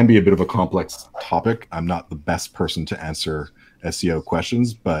can be a bit of a complex topic. I'm not the best person to answer SEO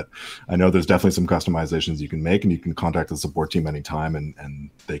questions, but I know there's definitely some customizations you can make, and you can contact the support team anytime,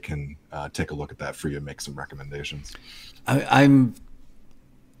 and they can take a look at that for you and make some recommendations. I'm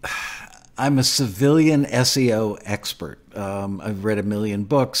a civilian SEO expert. I've read 1 million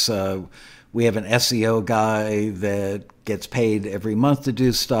books. We have an SEO guy that gets paid every month to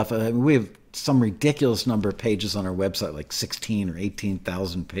do stuff. We have some ridiculous number of pages on our website, like 16 or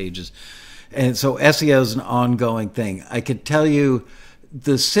 18,000 pages. And so SEO is an ongoing thing. I could tell you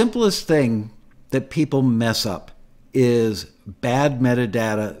the simplest thing that people mess up is bad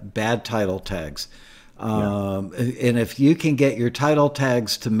metadata, bad title tags. And if you can get your title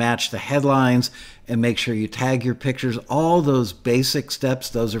tags to match the headlines and make sure you tag your pictures, all those basic steps,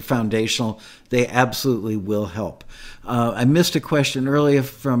 those are foundational. They absolutely will help. I missed a question earlier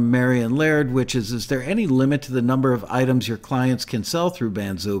from Marion Laird, which is there any limit to the number of items your clients can sell through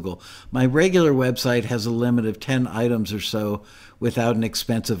Bandzoogle? My regular website has a limit of 10 items or so without an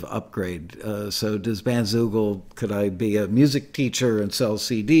expensive upgrade. So does Bandzoogle, could I be a music teacher and sell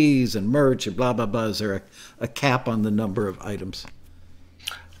CDs and merch and blah, blah, blah? Is there a cap on the number of items?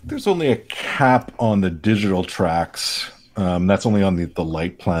 There's only a cap on the digital tracks. That's only on the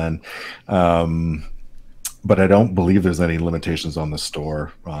light plan. But I don't believe there's any limitations on the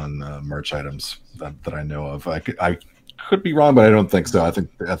store on merch items that I know of. I could be wrong, but I don't think so. I think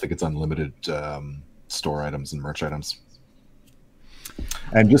it's unlimited store items and merch items.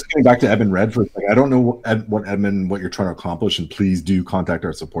 And just getting back to Edmund Red for a second, I don't know what you're trying to accomplish, and please do contact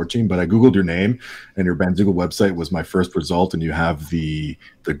our support team. But I Googled your name, and your Bandzoogle website was my first result, and you have the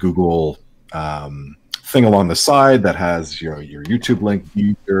Google thing along the side that has your YouTube link,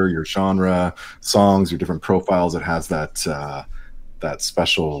 your genre, songs, your different profiles. It has that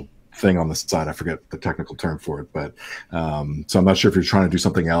special thing on the side. I forget the technical term for it, but so I'm not sure if you're trying to do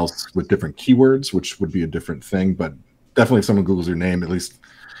something else with different keywords, which would be a different thing. But definitely, if someone Googles your name, at least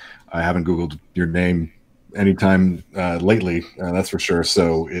I haven't Googled your name anytime lately, that's for sure.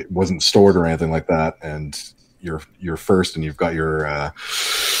 So it wasn't stored or anything like that. And you're first, and you've got your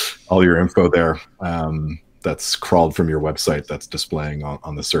all your info there. That's crawled from your website that's displaying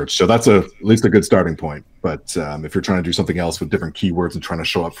on the search. So that's at least a good starting point. But if you're trying to do something else with different keywords and trying to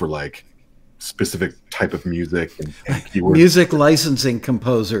show up for like specific type of music and keywords. Music licensing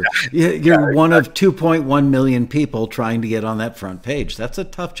composer. You're one of 2.1 million people trying to get on that front page. That's a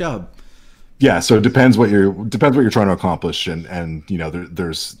tough job. Yeah, so it depends what you're trying to accomplish, and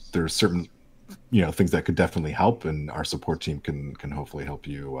there's certain things that could definitely help, and our support team can hopefully help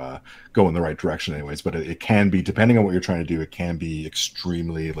you go in the right direction anyways. But it can be, depending on what you're trying to do, it can be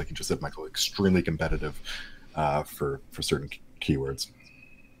extremely, like you just said, Michael, extremely competitive for certain keywords.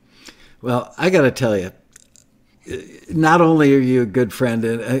 Well, I got to tell you, not only are you a good friend,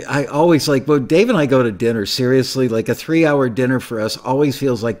 and I always Dave and I go to dinner, seriously, like a 3-hour dinner for us always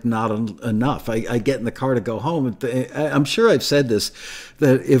feels like not enough. I get in the car to go home. I'm sure I've said this,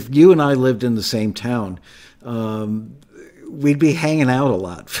 that if you and I lived in the same town, we'd be hanging out a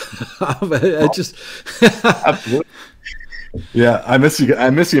lot. Absolutely. Yeah, I miss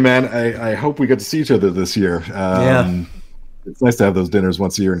you, man. I hope we get to see each other this year. Yeah. It's nice to have those dinners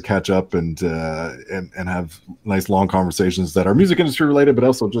once a year and catch up and have nice long conversations that are music industry related, but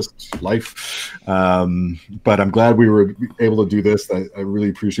also just life. But I'm glad we were able to do this. I really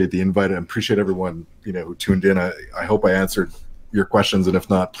appreciate the invite. I appreciate everyone who tuned in. I hope I answered your questions, and if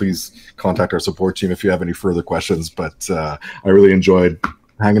not, please contact our support team if you have any further questions. But I really enjoyed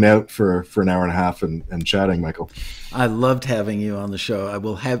hanging out for an hour and a half and chatting, Michael. I loved having you on the show. I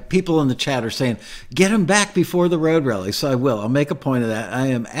will have people in the chat are saying, get him back before the road rally. So I will. I'll make a point of that. I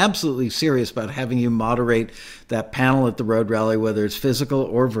am absolutely serious about having you moderate that panel at the road rally, whether it's physical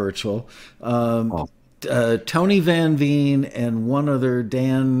or virtual. Tony Van Veen and one other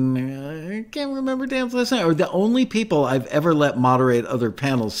Dan, I can't remember Dan's last name, are the only people I've ever let moderate other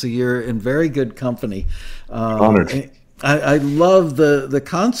panels. So you're in very good company. Honored. I love the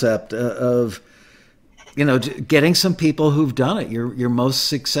concept of getting some people who've done it, your most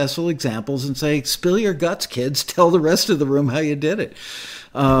successful examples, and say, spill your guts, kids. Tell the rest of the room how you did it.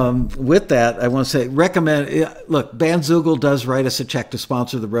 With that, I want to say, look, Bandzoogle does write us a check to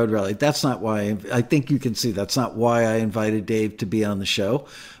sponsor the Road Rally. That's not why, I think you can see, that's not why I invited Dave to be on the show.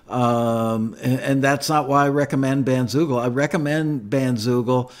 And that's not why I recommend Bandzoogle. I recommend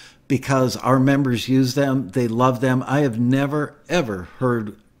Bandzoogle because our members use them. They love them. I have never, ever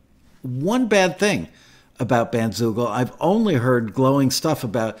heard one bad thing about Bandzoogle. I've only heard glowing stuff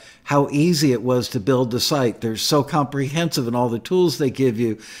about how easy it was to build the site. They're so comprehensive in all the tools they give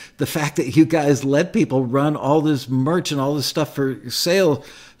you. The fact that you guys let people run all this merch and all this stuff for sale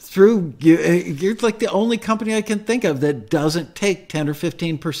through you. You're like the only company I can think of that doesn't take 10 or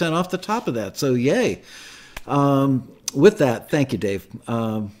 15% off the top of that. So yay. With that, thank you, Dave.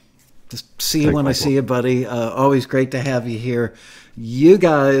 Just see you when I see you, buddy. Always great to have you here. You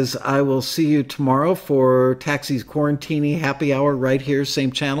guys, I will see you tomorrow for Taxi's Quarantini Happy Hour right here,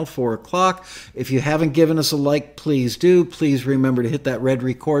 same channel, 4 o'clock. If you haven't given us a like, please do. Please remember to hit that red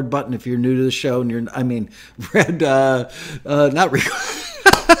record button if you're new to the show. And red, not record.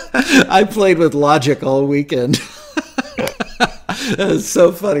 I played with Logic all weekend. It's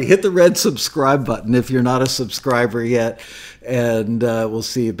so funny. Hit the red subscribe button if you're not a subscriber yet. And we'll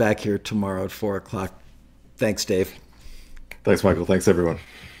see you back here tomorrow at 4 o'clock. Thanks, Dave. Thanks, Michael. Thanks, everyone.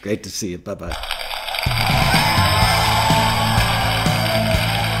 Great to see you. Bye-bye.